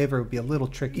where the flavor would be a little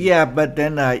tricky. Yeah, but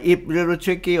then if little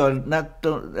tricky or not,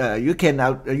 you can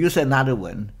use another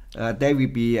one. They will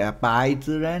be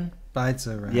Baiziren.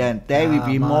 Baiziren. Yeah, they will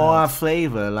be more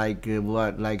flavor like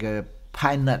like a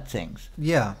pine nut things.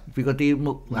 Yeah, because they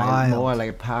look like more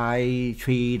like pine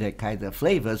tree, that kind of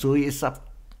flavor. So it's up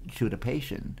to the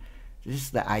patient. This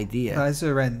is the idea.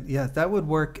 Baiziren, yeah, that would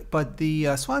work. But the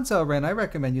Swanzao Ren, I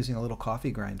recommend using a little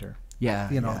coffee grinder. Yeah,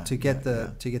 to get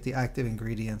the active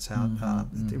ingredients out.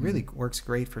 It really works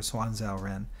great for Swanzao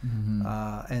Ren.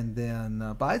 And then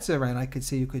Baiziren, I could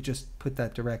see you could just put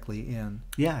that directly in.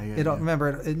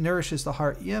 Remember, it nourishes the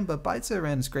heart yin, but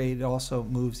Baiziren is great. It also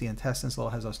moves the intestines a little,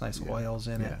 has those nice oils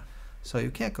in it. So you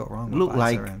can't go wrong with Look Baiziren.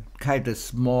 like kind of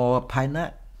small pine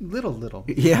nut. Little.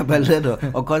 Yeah, but little.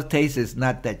 Of course, taste is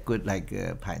not that good like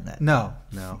pine nut. No.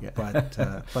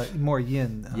 But more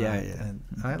yin. Yeah. And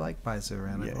I like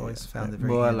Baiziren. I've always found it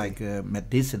very more handy. like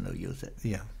medicinal use it.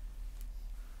 Yeah.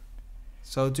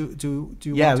 So do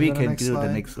you yeah, want to we go to can the next do slide?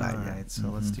 the next slide. All right, so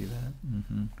let's do that.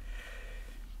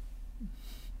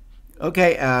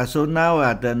 Okay, so now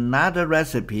another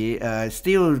recipe,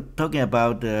 still talking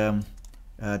about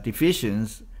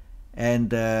deficiency and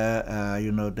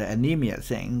the anemia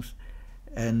things,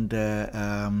 and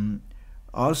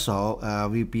also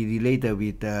will be related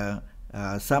with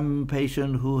some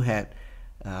patient who had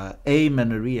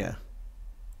amenorrhea.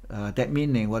 That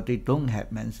meaning what they don't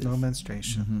have menses. No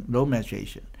menstruation. No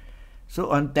menstruation.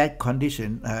 So on that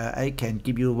condition, I can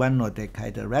give you one of the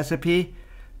kind of recipe.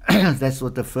 That's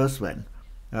what the first one.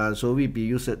 So we be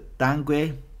used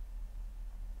Dangui,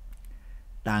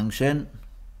 Dangshen,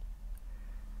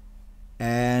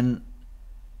 and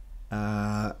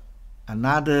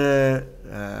another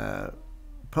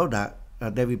product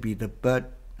that will be the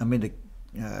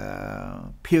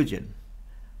pigeon.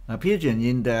 Pigeon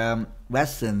in the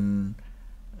Western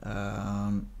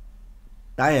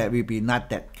diet will be not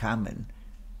that common.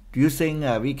 Do you think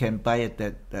we can buy it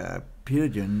that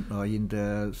pigeon or in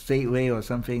the Safeway or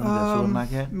something in the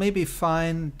supermarket? Maybe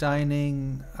fine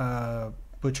dining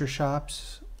butcher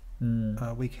shops.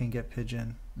 We can get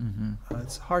pigeon.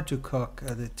 It's hard to cook.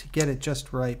 To get it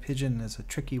just right, pigeon is a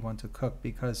tricky one to cook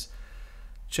because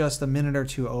just a minute or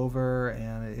two over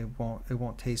and it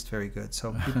won't taste very good.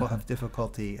 So people have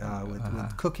difficulty with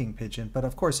cooking pigeon. But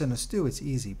of course in a stew it's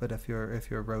easy. But if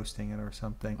you're roasting it or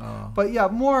something, but yeah,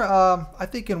 more. I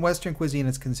think in Western cuisine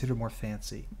it's considered more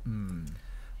fancy.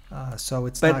 So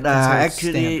it's not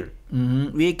actually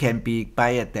standard. We can buy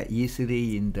it that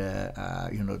easily in the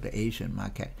the Asian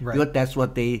market, right? Because that's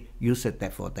what they use it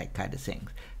for that kind of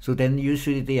things. So then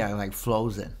usually they are like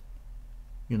frozen,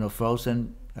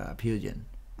 frozen pigeon.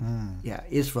 Yeah,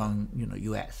 it's from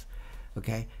US,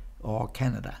 okay, or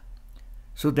Canada.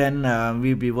 So then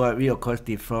we of course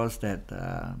defrost that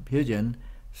pigeon.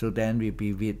 So then we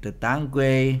be with the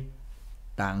Dangui,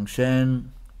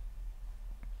 Dangshen,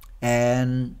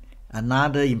 and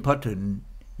Another important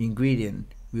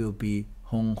ingredient will be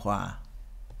honghua.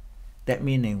 That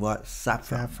meaning what?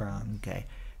 Saffron. Okay.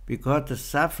 Because the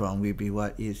saffron will be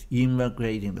what is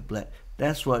immigrating the blood.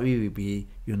 That's what we will be,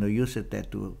 use it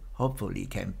that to hopefully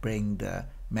can bring the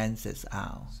menses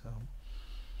out. So.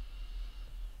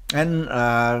 And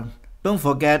don't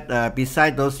forget,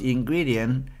 beside those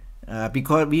ingredients,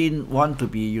 because we want to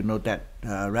be, that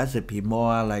recipe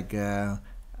more like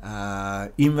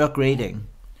immigrating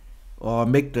or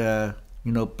make the,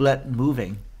 blood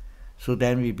moving. So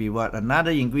then will be what?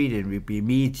 Another ingredient will be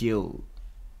mijiu.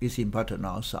 Is important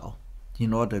also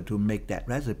in order to make that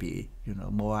recipe,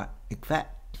 more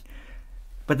exact.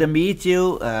 But the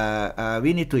mijiu,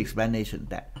 we need to explanation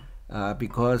that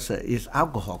because it's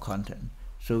alcohol content.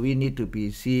 So we need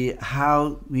to see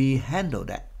how we handle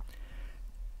that.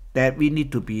 That we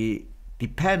need to be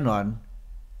depend on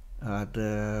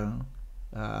the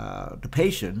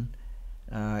patient.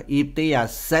 If they are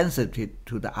sensitive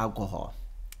to the alcohol,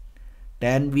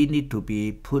 then we need to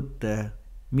be put the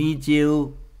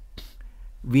mijiu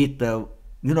with the,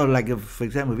 like for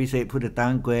example, we say put the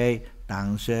dangui,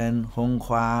 dangshen,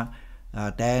 honghua,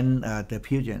 then the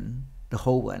pigeon, the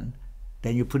whole one.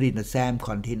 Then you put it in the same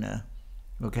container,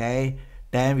 okay?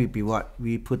 Then will be what?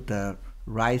 We put the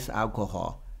rice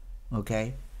alcohol,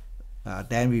 okay?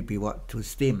 Then will be what? To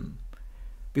steam.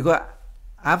 Because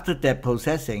after that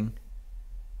processing,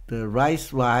 the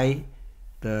rice wine,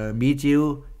 the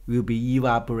mijiu will be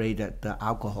evaporated, the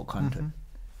alcohol content.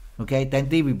 Okay, then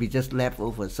they will be just left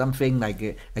over something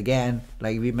like again,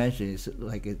 like we mentioned, it's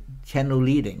like a channel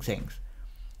leading things.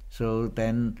 So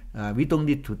then we don't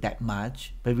need to that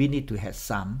much, but we need to have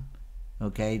some.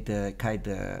 Okay, the kind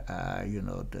of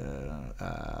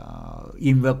the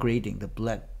immigrating the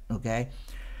blood. Okay,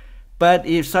 but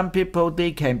if some people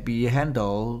they can be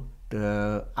handle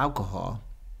the alcohol,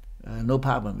 no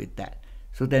problem with that.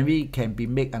 So then we can be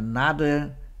make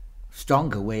another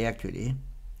stronger way actually.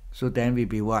 So then will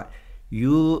be what?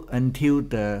 You until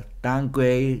the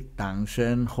dangui,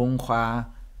 dangshen, honghua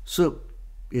soup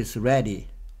is ready.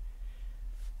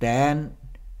 Then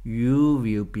you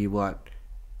will be what?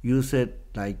 Use it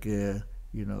like for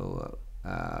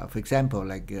example,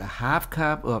 like a half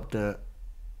cup of the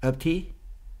herb tea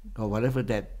or whatever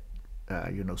that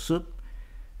soup.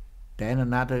 Then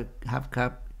another half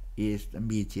cup is the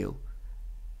mijiu.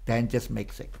 Then just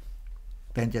mix it.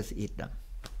 Then just eat them.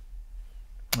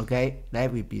 Okay,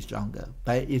 that will be stronger,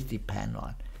 but it depends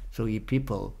on. So if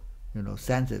people,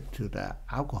 sensitive to the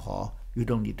alcohol, you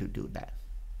don't need to do that.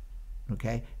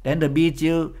 Okay, then the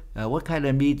mijiu, what kind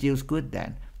of mijiu is good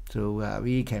then? So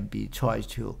we can be choice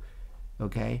too.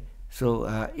 Okay, so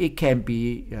it can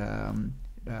be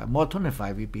more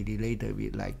tonified. Will be related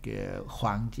with like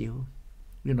huangjiu,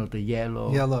 the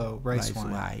yellow rice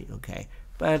wine. Okay,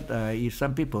 but if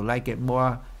some people like it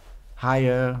more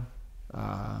higher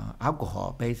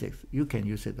alcohol basics, you can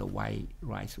use it the white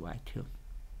rice wine too.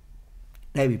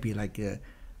 That would be like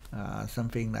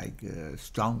something like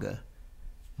stronger.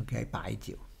 Okay,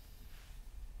 baijiu.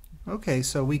 Okay,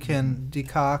 so we can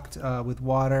decoct with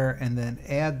water and then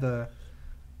add the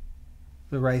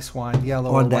rice wine,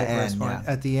 yellow or white rice wine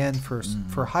at the end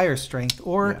for higher strength.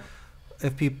 Or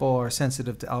if people are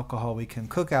sensitive to alcohol, we can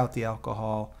cook out the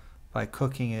alcohol by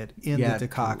cooking it in the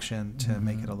decoction to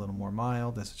make it a little more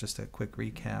mild. This is just a quick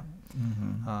recap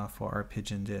for our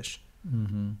pigeon dish.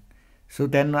 So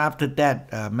then after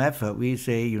that method, we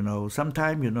say,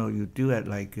 sometimes, you do it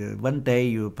like one day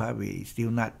you probably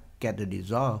still not get the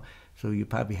result. So you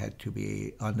probably have to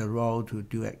be on the road to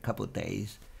do it a couple of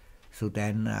days. So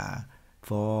then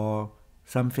for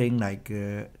something like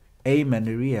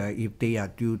amenorrhea, if they are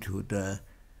due to the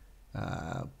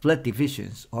blood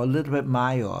deficiency or a little bit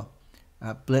mild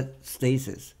blood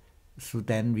stasis, so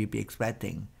then we'll be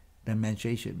expecting the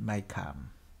menstruation might come.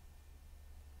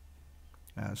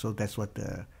 So that's what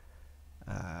the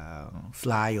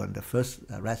slide on the first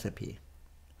recipe.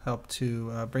 Help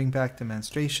to bring back the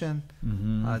menstruation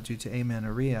due to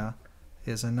amenorrhea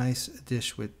is a nice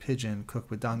dish with pigeon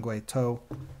cooked with dangui tou,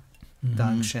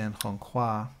 dangshen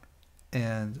honghua,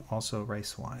 and also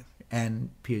rice wine. And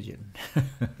pigeon.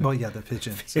 Well, yeah, the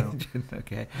pigeon. So.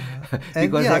 Okay.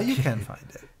 And because you can find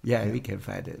it. Yeah, we can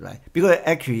find it, right? Because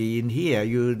actually in here,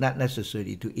 you're not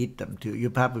necessarily to eat them too. You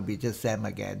probably just them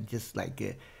again, just like,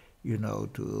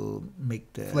 to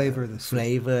make the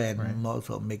flavor and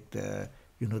also make the,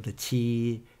 the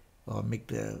qi or make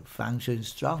the function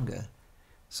stronger.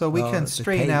 So we can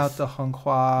strain out the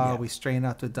honghua, we strain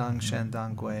out the dangshen,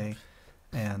 dangui,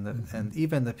 and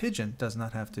even the pigeon does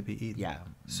not have to be eaten. Yeah.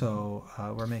 So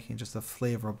we're making just a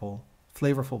flavorful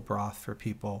broth for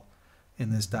people in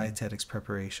this dietetics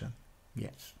preparation.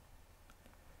 Yes.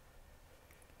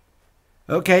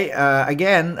 Okay,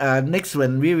 again, next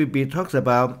one we will be talks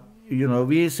about,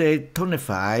 we say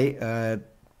tonify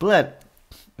blood.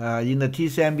 In the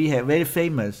TCM, we have very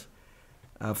famous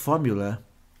formula.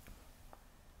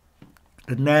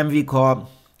 The name we call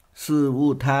四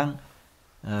物汤,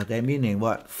 that meaning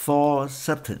what? 4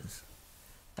 substance.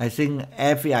 I think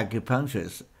every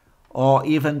acupuncturist, or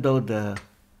even though the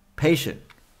patient,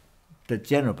 the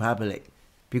general public,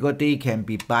 because they can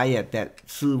be buying that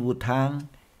四物汤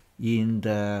in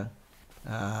the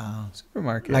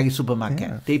supermarket. Like a supermarket.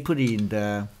 Yeah. They put it in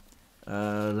the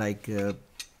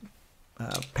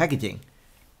packaging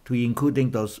to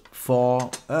including those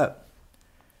 4 herbs.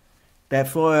 That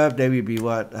 4 herbs, there will be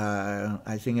what?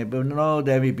 I think I don't know.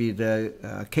 There will be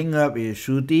the king herb is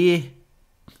Shudi.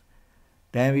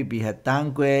 Then we had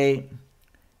Dang Gui.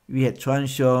 We had Chuan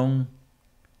Xiong.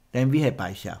 Then we had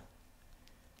Bai Xiao.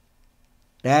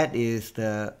 That is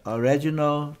the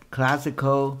original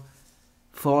classical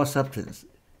 4 substance.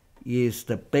 Is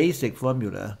the basic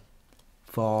formula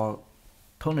for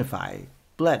tonify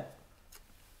blood.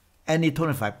 Any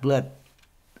tonified blood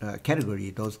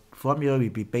category, those formula will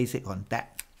be basic on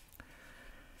that.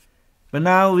 But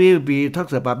now we will be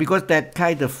talking about, because that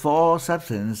kind of 4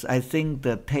 substance, I think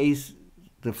the taste,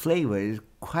 the flavor is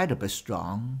quite a bit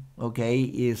strong. Okay,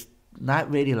 is not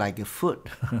really like a food,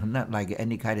 not like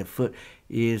any kind of food.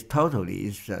 Is totally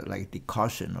is like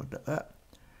decoction of the herb.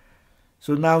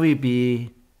 So now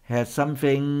we had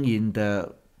something in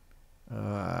the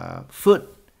food.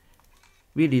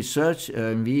 We research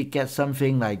and we get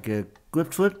something like a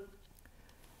good food.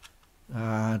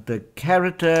 The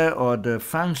character or the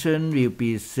function will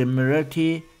be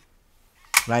similarity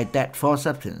like that 4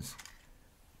 substance.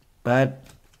 But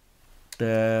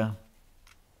the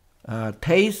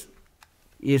taste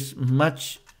is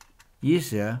much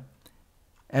easier.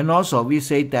 And also we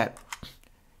say that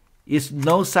it's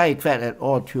no side effect at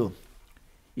all too.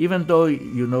 Even though,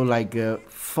 like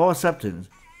 4 substance,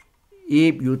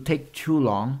 if you take too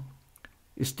long,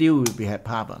 it still will be a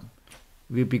problem.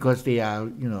 Because they are,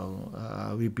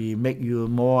 will be make you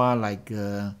more like,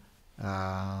 the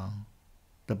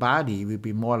body will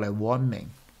be more like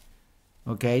warming.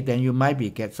 Okay, then you might be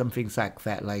get something side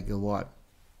effect like what?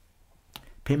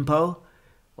 Pimple,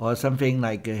 or something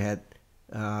like had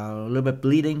a little bit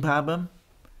bleeding problem.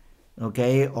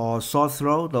 Okay, or sore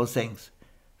throat, those things.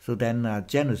 So then,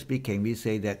 generally speaking, we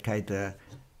say that kind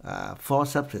of 4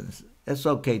 substance, it's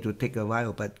okay to take a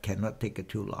while, but cannot take it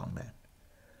too long then.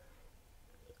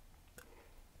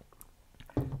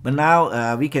 But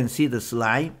now we can see the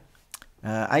slide.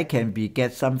 I can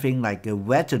get something like a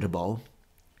vegetable.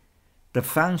 The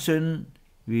function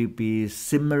will be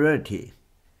similarity,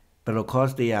 but of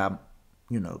course they are,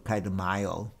 kind of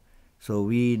mild. So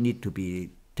we need to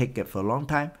take it for a long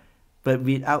time, but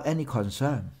without any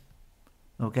concern.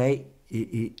 Okay,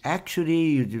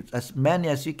 actually, as many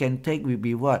as you can take will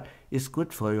be what? It's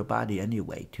good for your body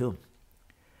anyway too.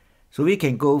 So we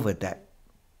can go over that.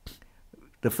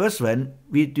 The first one,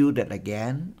 we do that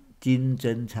again. Jin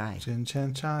Chen Chai. Jin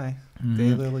Chen Chai.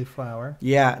 Daylily flower.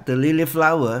 Yeah, the lily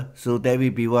flower. So that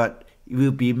will be what? It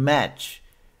will be matched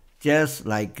just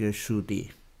like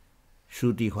Shudi.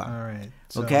 Shudi Huang. All right.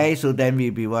 Okay, so then will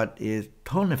be what is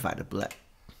tonify the blood.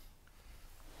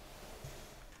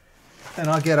 And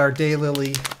I'll get our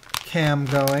daylily cam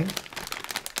going.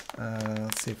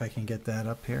 Let's see if I can get that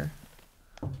up here.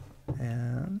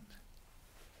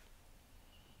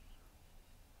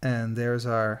 And there's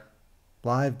our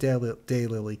live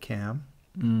daylily cam.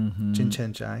 Jin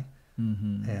Chen Chai.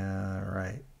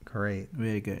 Right. Great.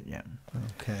 Very good. Yeah.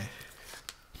 Okay.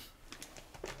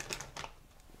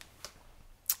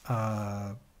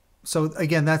 So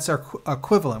again, that's our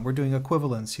equivalent. We're doing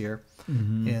equivalence here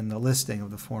in the listing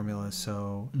of the formulas.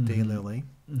 So daylily.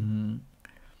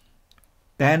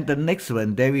 Then the next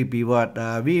one, there will be what?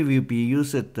 We will be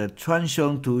using the Chuan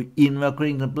Xiong to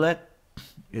infiltrate the blood.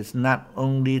 It's not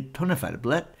only tonify the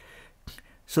blood.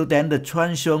 So then the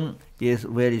Chuan Xiong is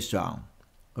very strong.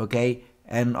 Okay?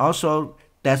 And also,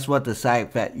 that's what the side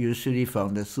effect usually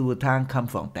from the Su Tang come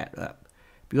from that herb.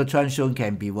 Because Chuan Xiong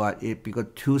can be what? It because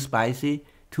too spicy,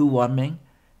 too warming,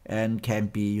 and can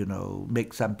be,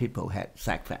 make some people have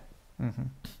side effect.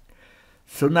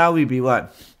 So now we be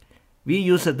what? We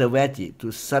use the veggie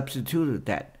to substitute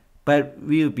that, but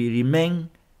we will be remain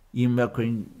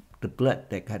infiltrating the blood,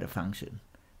 that kind of function.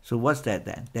 So what's that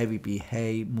then? That will be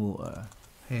Hei Mu'er.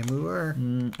 Hei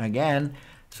Mu'er. Again,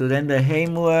 so then the Hei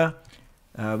Mu'er,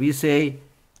 we say,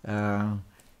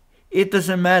 it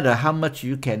doesn't matter how much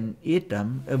you can eat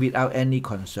them without any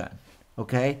concern.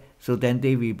 Okay? So then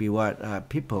they will be what?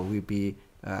 People will be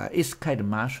it's kind of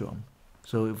mushroom.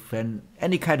 So when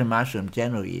any kind of mushroom,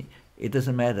 generally, it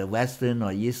doesn't matter Western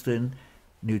or Eastern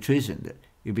nutrition that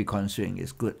you'll be consuming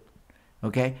is good.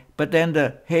 Okay, but then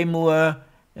the Hamur,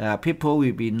 people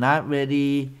will be not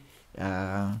ready,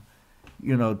 to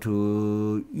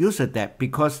use that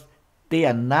because they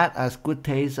are not as good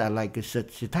taste as like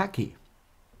shiitake.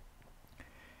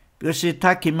 Because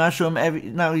shiitake mushroom,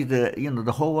 now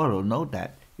the whole world will know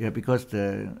that, because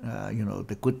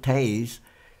the good taste,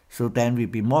 so then will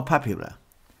be more popular.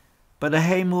 But the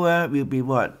Hamur will be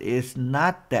what is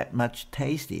not that much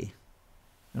tasty,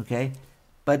 okay.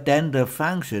 But then the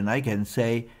function, I can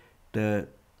say, the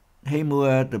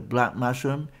Hamur, the black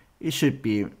mushroom, it should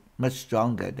be much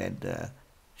stronger than the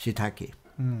shiitake.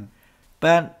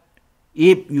 But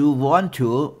if you want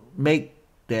to make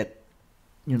that,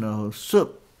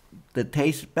 soup, the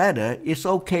taste better, it's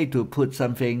okay to put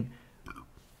something.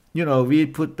 We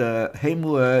put the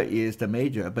Hamur is the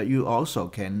major, but you also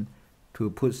can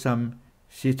to put some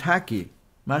shiitake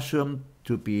mushroom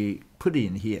to be put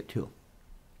in here too.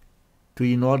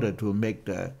 In order to make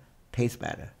the taste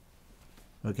better,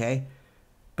 okay?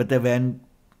 But then when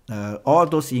all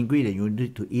those ingredients, you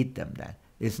need to eat them then.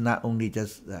 It's not only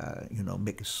just,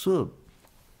 make a soup,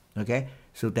 okay?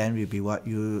 So then will be what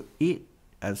you eat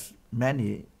as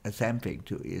same thing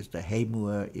too, is the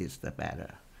Hamur is the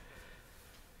better.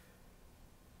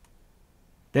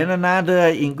 Then another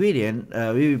ingredient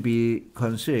we will be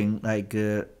consuming like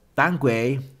tang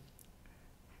gui.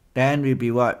 Then will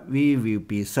be what? We will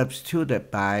be substituted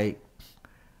by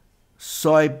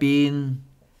soybean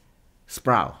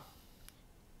sprout.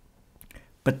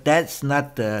 But that's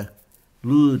not the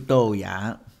Lu Dou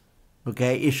Ya.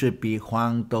 Okay, it should be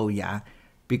Huang Dou Ya,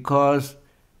 because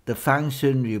the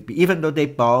function will be, even though they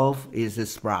both is a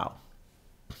sprout,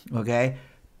 okay,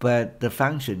 but the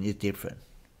function is different.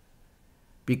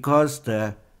 Because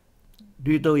the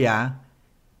Lu Dou Ya,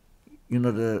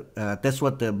 that's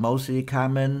what the mostly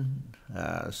common,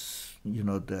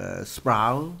 the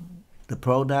sprout, the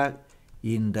product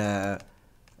in the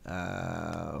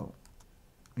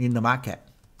market.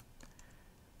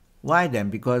 Why then?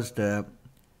 Because the,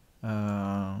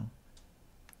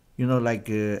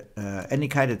 any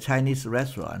kind of Chinese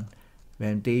restaurant,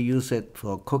 when they use it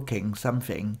for cooking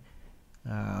something,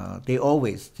 they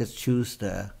always just choose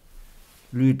the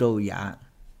Lu Dou Ya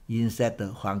instead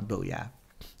of Huang Dou Ya.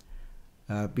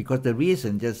 Because the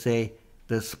reason, just say,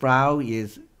 the sprout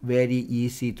is very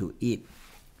easy to eat.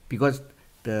 Because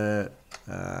the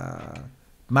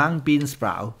mung bean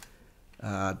sprout,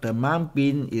 the mung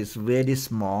bean is very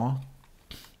small.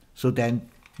 So then,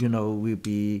 will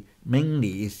be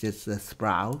mainly it's just a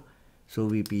sprout. So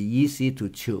will be easy to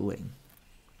chewing.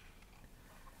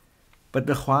 But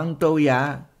the Huang Dou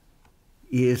Ya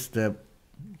is the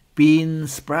bean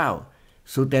sprout.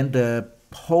 So then the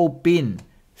whole bean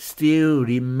still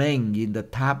remain in the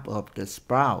top of the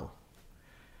sprout.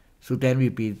 So then will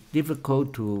be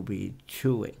difficult to be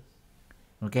chewing.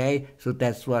 Okay, so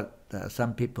that's what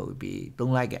some people will be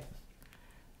don't like it.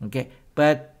 Okay,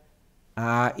 but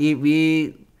if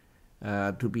we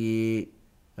to be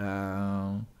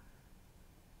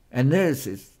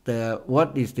analysis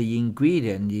what is the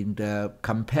ingredient in the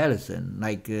comparison,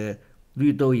 like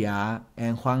Lu Dou Ya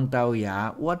and Huang Dou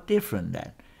Ya, what different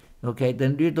then? Okay,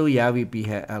 then Lu Dou Ya will be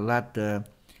a lot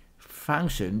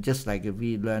function, just like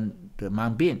we learned the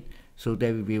mung bean. So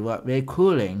there will be what very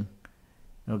cooling.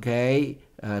 Okay,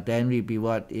 then will be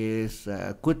what is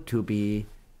good to be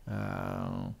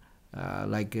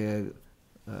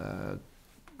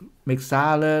make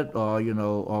salad or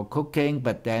or cooking,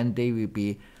 but then they will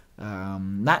be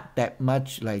not that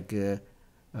much like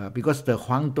because the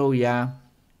Huang Dou Ya,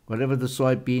 whatever the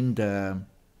soybean, the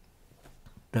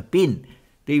bean,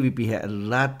 they will be a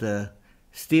lot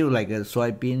still like a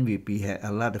soybean will be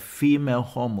a lot of female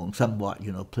hormone, somewhat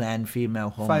plant female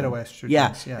hormone, phytoestrogens.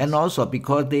 Yes. And also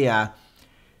because they are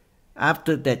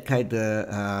after that kind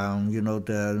of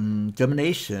the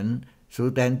germination, so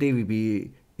then they will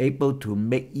be able to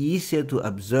make easier to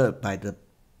absorb by the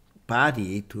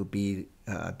body to be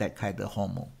that kind of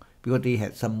hormone, because they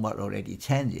had somewhat already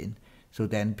changing. So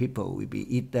then people will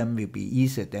be eat them will be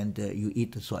easier than you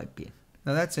eat the soybean.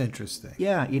 Now that's interesting.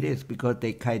 Yeah, it is, because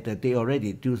they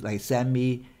already do like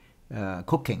semi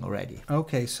cooking already.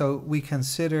 Okay, so we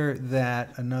consider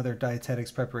that another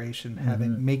dietetics preparation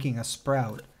making a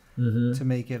sprout to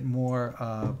make it more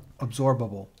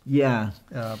absorbable. Yeah.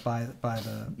 By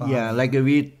the body. Yeah, like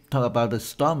we talk about the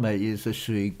stomach is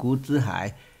水谷之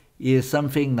海, is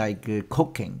something like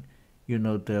cooking.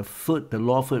 The food, the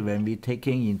raw food when we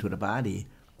taking into the body,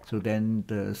 So then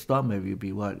the stomach will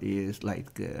be what is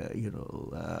like,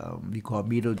 we call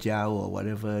middle jowl or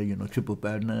whatever, triple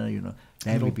burner,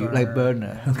 then will be like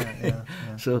burner. Okay.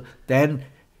 Yeah. So then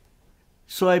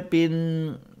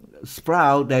soybean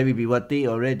sprout, that will be what they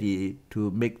already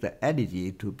to make the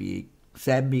energy to be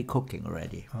semi-cooking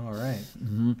already. All right.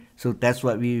 So that's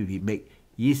what we make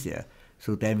easier.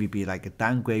 So then we be like a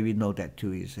downgrade. We know that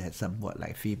too is has somewhat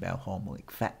like female hormone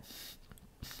fat.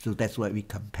 So that's why we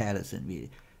comparison with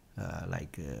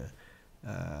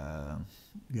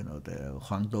the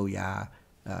Huang Dou Ya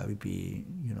will be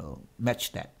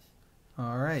match that.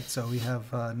 All right. So we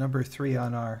have number 3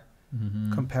 on our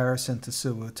comparison to Si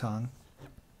Wu Tang,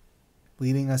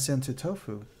 leading us into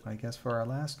tofu, I guess, for our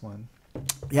last one.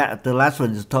 Yeah, the last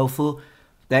one is tofu.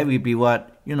 That will be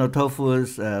what tofu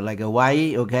is like a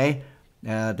white, okay.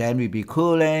 Then will be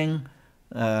cooling.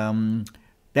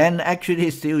 Then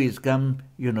actually still is come,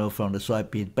 from the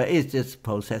soybean, but it's just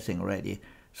processing already.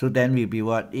 So then will be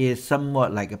what is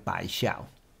somewhat like a bai xiao.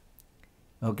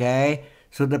 Okay?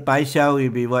 So the bai xiao will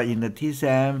be what in the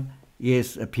TSM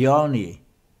is a peony,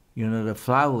 the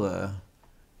flower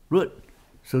root.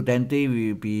 So then they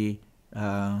will be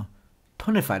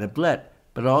tonify the blood,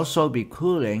 but also be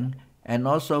cooling, and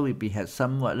also will be has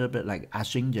somewhat a little bit like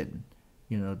astringent,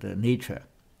 the nature.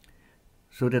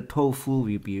 So the tofu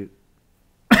will be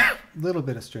little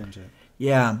bit astringent.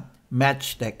 Yeah,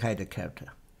 match that kind of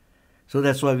character. So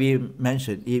that's why we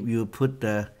mentioned if you put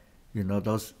the,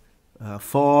 those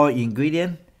 4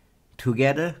 ingredients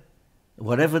together,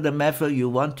 whatever the method you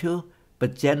want to,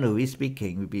 but generally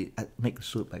speaking, will be make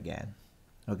soup again.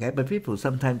 Okay, but people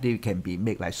sometimes they can be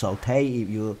make like saute if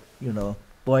you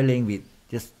boiling with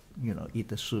just eat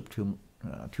the soup too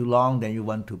long, then you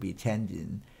want to be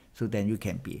changing, so then you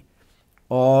can be,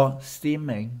 or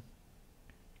steaming.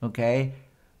 Okay,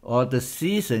 or the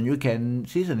seasoning you can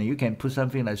put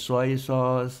something like soy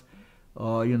sauce,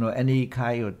 or any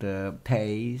kind of the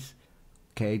taste,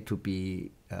 okay, to be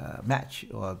match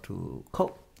or to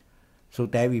cook. So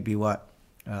that will be what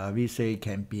we say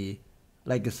can be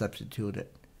like a substituted,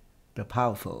 the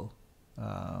powerful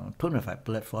tonified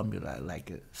blood formula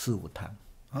like Si Wu Tang.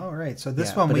 All right, so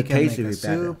this one we can make a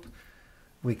soup,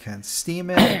 we can steam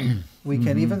it, we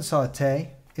can even saute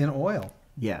in oil.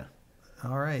 Yeah.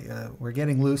 All right, we're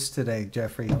getting loose today,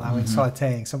 Jeffrey, allowing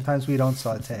sauteing. Sometimes we don't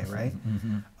saute, right?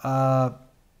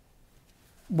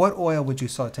 What oil would you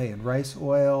saute in? Rice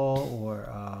oil or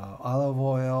olive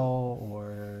oil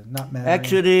or nutmeg?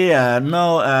 Actually,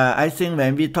 no. I think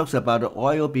when we talked about the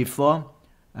oil before,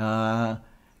 I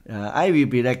will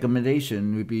be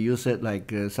recommendation will be use it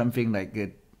like something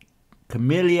like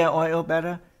camellia oil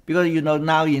better, because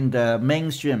now in the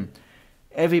mainstream,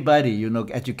 everybody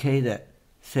educated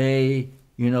say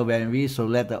when we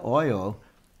select the oil,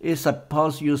 it's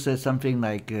supposed to use something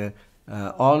like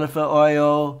olive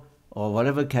oil or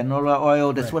whatever canola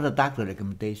oil. That's what the doctor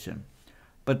recommendation.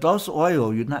 But those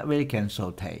oil you not really can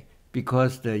saute,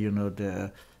 because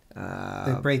the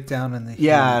they break down in the heat.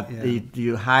 Yeah,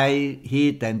 you high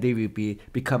heat, then they will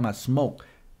become a smoke.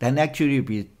 Then actually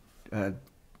be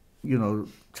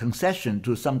concession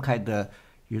to some kind of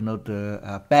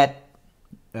the bad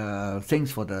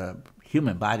things for the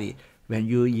human body when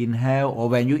you inhale or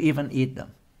when you even eat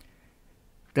them.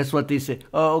 That's what they say.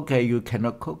 Oh, okay, you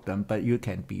cannot cook them, but you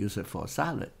can be used for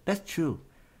salad. That's true.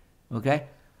 Okay.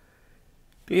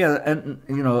 Yeah, and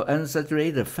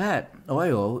unsaturated fat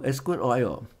oil is good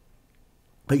oil,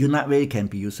 but you not really can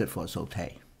be used for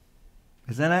saute.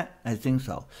 Isn't it? I think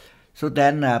so. So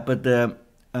then, but the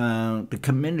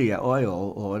camellia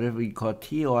oil, or whatever we call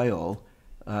tea oil,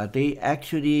 they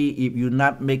actually, if you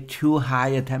not make too high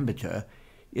a temperature,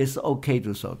 it's okay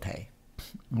to saute.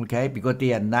 Okay, because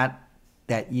they are not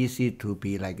that easy to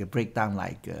be like a breakdown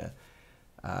like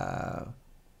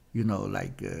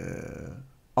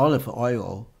olive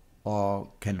oil or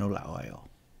canola oil.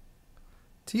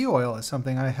 Tea oil is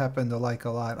something I happen to like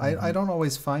a lot. I don't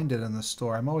always find it in the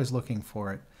store. I'm always looking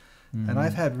for it. And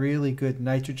I've had really good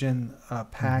nitrogen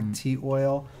packed tea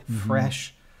oil,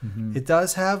 fresh. It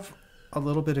does have a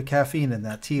little bit of caffeine in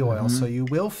that tea oil, so you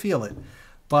will feel it.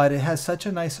 But it has such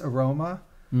a nice aroma,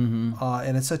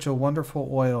 and it's such a wonderful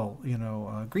oil,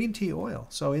 green tea oil.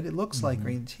 So it looks like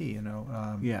green tea,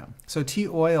 Yeah. So tea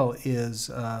oil is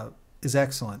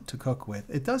excellent to cook with.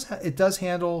 It does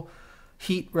handle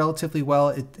heat relatively well.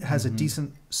 It has a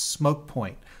decent smoke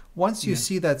point. Once you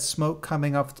see that smoke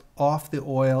coming up off the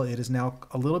oil, it is now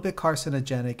a little bit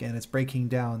carcinogenic, and it's breaking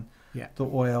down the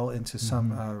oil into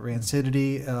some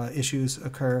rancidity issues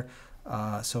occur.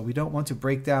 So we don't want to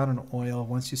break down an oil.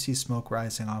 Once you see smoke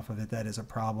rising off of it, that is a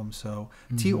problem. So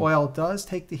tea oil does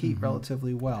take the heat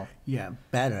relatively well. Yeah,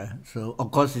 better. So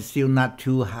of course it's still not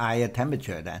too high a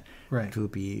temperature then Right. to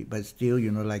be, but still,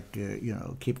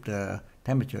 keep the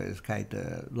temperature is kind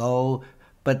of low.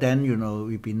 But then, it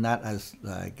would be not as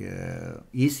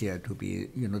easier to be,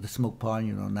 the smoke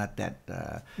point, not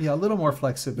that. Yeah, a little more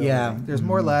flexibility. Yeah. There's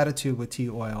more latitude with tea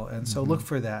oil, and so look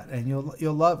for that. And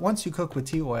you'll love, once you cook with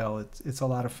tea oil, it's a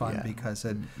lot of fun because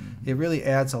it really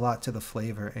adds a lot to the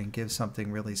flavor and gives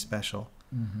something really special.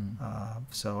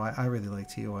 So I really like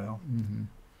tea oil.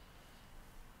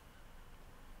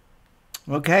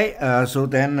 Okay, so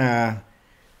then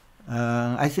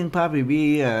I think probably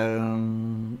we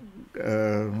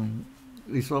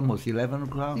it's almost 11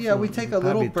 o'clock. Yeah, so we take a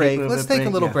little break. Let's take a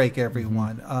little break,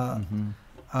 everyone.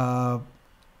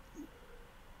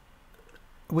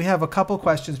 We have a couple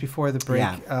questions before the break.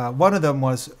 One of them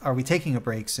was, are we taking a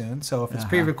break soon? So if it's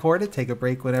pre-recorded, take a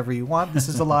break whenever you want. This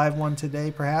is a live one today,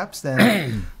 perhaps.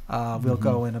 Then we'll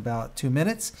go in about 2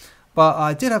 minutes. But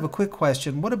I did have a quick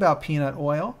question. What about peanut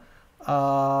oil?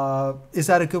 Is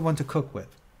that a good one to cook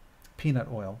with? Peanut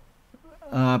oil.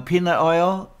 Peanut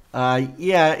oil,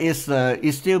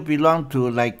 it still belong to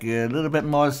like a little bit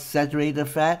more saturated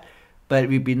fat, but it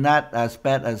will be not as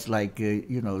bad as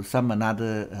some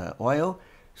another oil.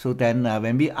 So then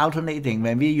when we alternating,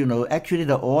 when we, actually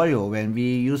the oil, when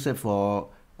we use it for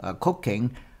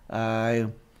cooking,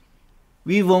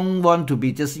 we won't want to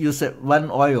be just use it one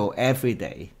oil every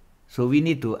day. So we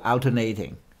need to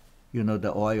alternating,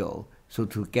 the oil. So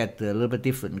to get a little bit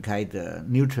different kind of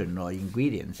nutrient or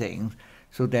ingredient things.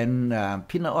 So then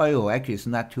peanut oil actually is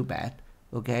not too bad.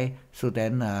 Okay. So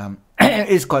then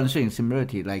it's considered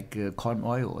similarity like corn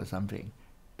oil or something,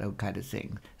 that kind of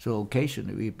thing. So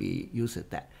occasionally we be using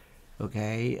that.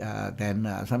 Okay. Then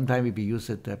sometimes we be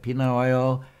using peanut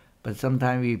oil, but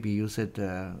sometimes we be using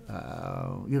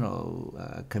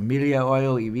camellia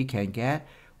oil if we can get,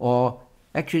 or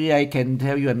actually, I can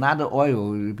tell you another oil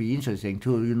will be interesting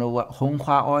too. You know what?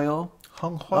 Honghua oil?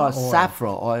 Honghua oil.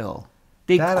 Saffron oil.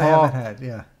 That I haven't had,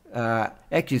 yeah.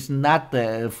 Actually, it's not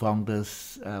from the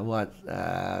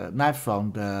not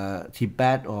from the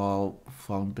Tibet or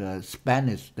from the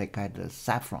Spanish, that kind of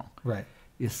saffron. Right.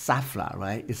 It's safflower,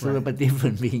 right? It's a little bit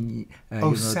different being.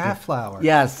 Safflower.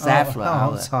 Yeah, safflower.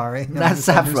 Oh, I'm sorry. Not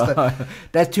safflower.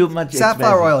 That's too much.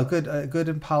 Safflower oil, good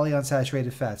in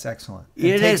polyunsaturated fats, excellent.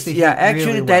 It is, yeah.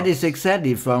 Actually, really that is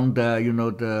exactly from the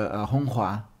the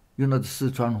Honghua, the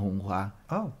Sichuan Honghua.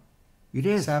 Oh, it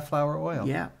is safflower oil.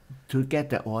 Yeah, to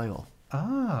get the oil.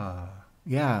 Ah.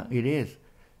 Yeah, it is.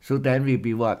 So then we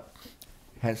be what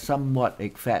has somewhat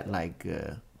effect like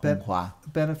Honghua.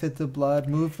 Benefit the blood,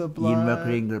 move the blood.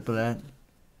 Inverting the blood.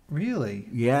 Really?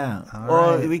 Yeah.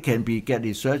 All right. We can get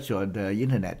research on the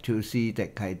internet to see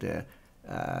that kind of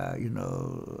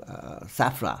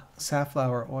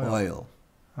safflower oil.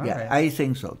 Yeah, right. I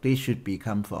think so. They should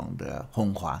come from the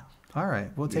Honghua. All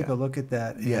right, we'll take a look at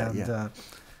that.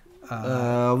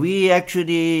 We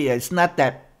actually, it's not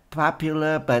that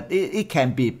popular, but it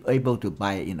can be able to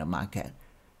buy it in the market.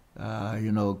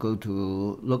 Go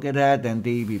to look at that, and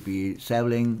they will be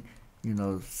selling,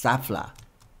 safflower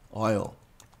oil,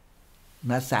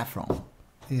 not saffron.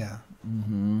 Yeah.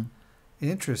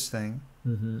 Interesting.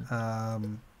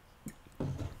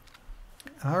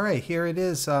 All right, here it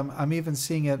is. I'm even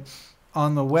seeing it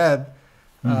on the web.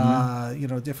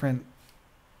 Different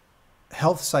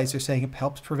health sites are saying it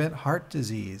helps prevent heart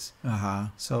disease.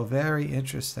 So very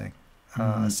interesting.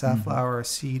 Safflower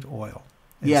seed oil.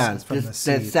 That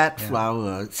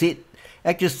safflower seed.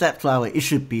 Actually, safflower, it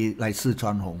should be like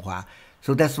Sichuan Honghua.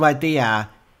 So that's why they are,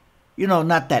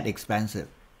 not that expensive.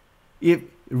 If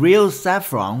real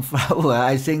saffron flower,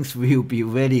 I think will be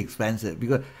very expensive,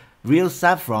 because real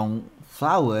saffron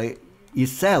flower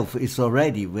itself is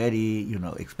already very,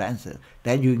 expensive.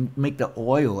 Then you make the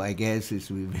oil, I guess, is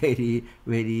very,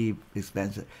 very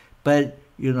expensive. But,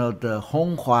 the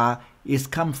Honghua is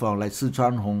come from like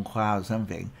Sichuan Honghua or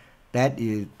something. That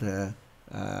is the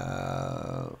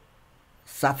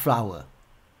safflower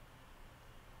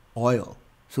oil.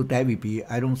 So that will be,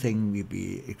 I don't think will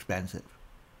be expensive.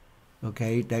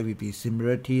 Okay, that will be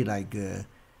similarity like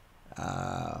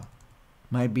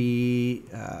might be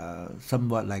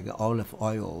somewhat like olive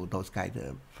oil, those kind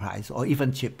of price, or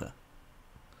even cheaper.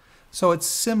 So it's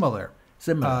similar.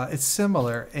 It's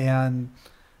similar, and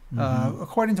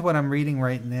according to what I'm reading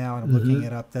right now, and I'm looking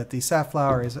it up, that the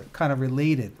safflower is kind of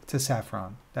related to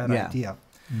saffron, that idea.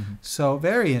 So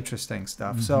very interesting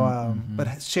stuff.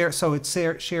 But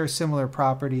shares similar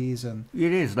properties and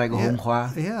it is like a Hong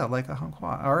Hua. Yeah, like a Hong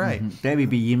Hua. All right. There will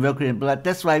be involucrated blood.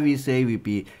 That's why we say we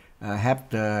be have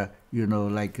the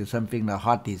like something like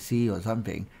heart disease or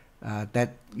something.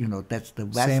 That that's the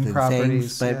Western Same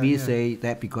properties, things, but we say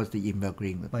that because the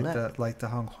involucrating the blood. Like the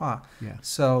Hong Hua. Yeah.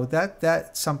 So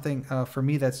that's something for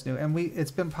me that's new, and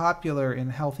it's been popular in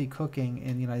healthy cooking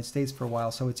in the United States for a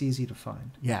while, so it's easy to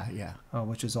find. Yeah.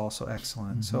 Which is also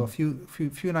excellent. So a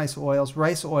few nice oils.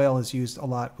 Rice oil is used a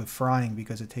lot with frying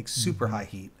because it takes super high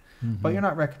heat. But you're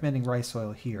not recommending rice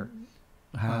oil here.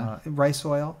 Rice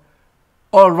oil.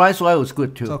 Oh, rice oil is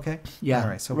good too. It's okay. Yeah. All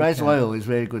right, so rice oil is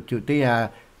very good too. They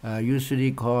are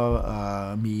usually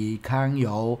called mi kang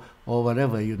you or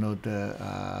whatever.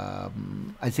 I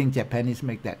think Japanese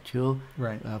make that too.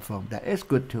 Right. From that, it's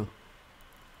good too.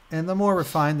 And the more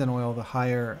refined an oil, the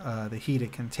higher the heat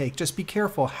it can take. Just be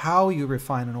careful how you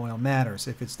refine an oil matters.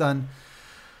 If it's done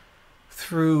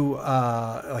through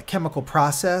a chemical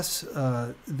process,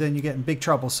 then you get in big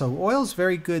trouble. So oil is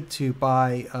very good to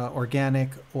buy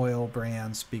organic oil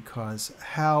brands because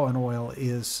how an oil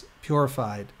is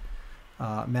purified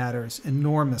matters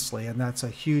enormously, and that's a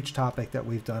huge topic that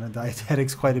we've done in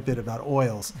dietetics quite a bit about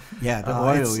oils. Yeah, the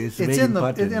oil is it's very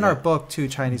important. in our book too,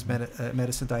 Chinese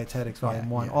Medicine Dietetics Volume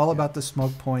 1, all about the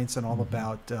smoke points and all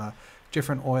about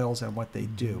different oils and what they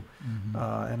do.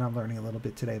 And I'm learning a little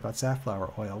bit today about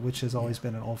safflower oil, which has always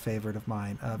been an old favorite of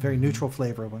mine. Very neutral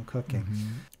flavor when cooking.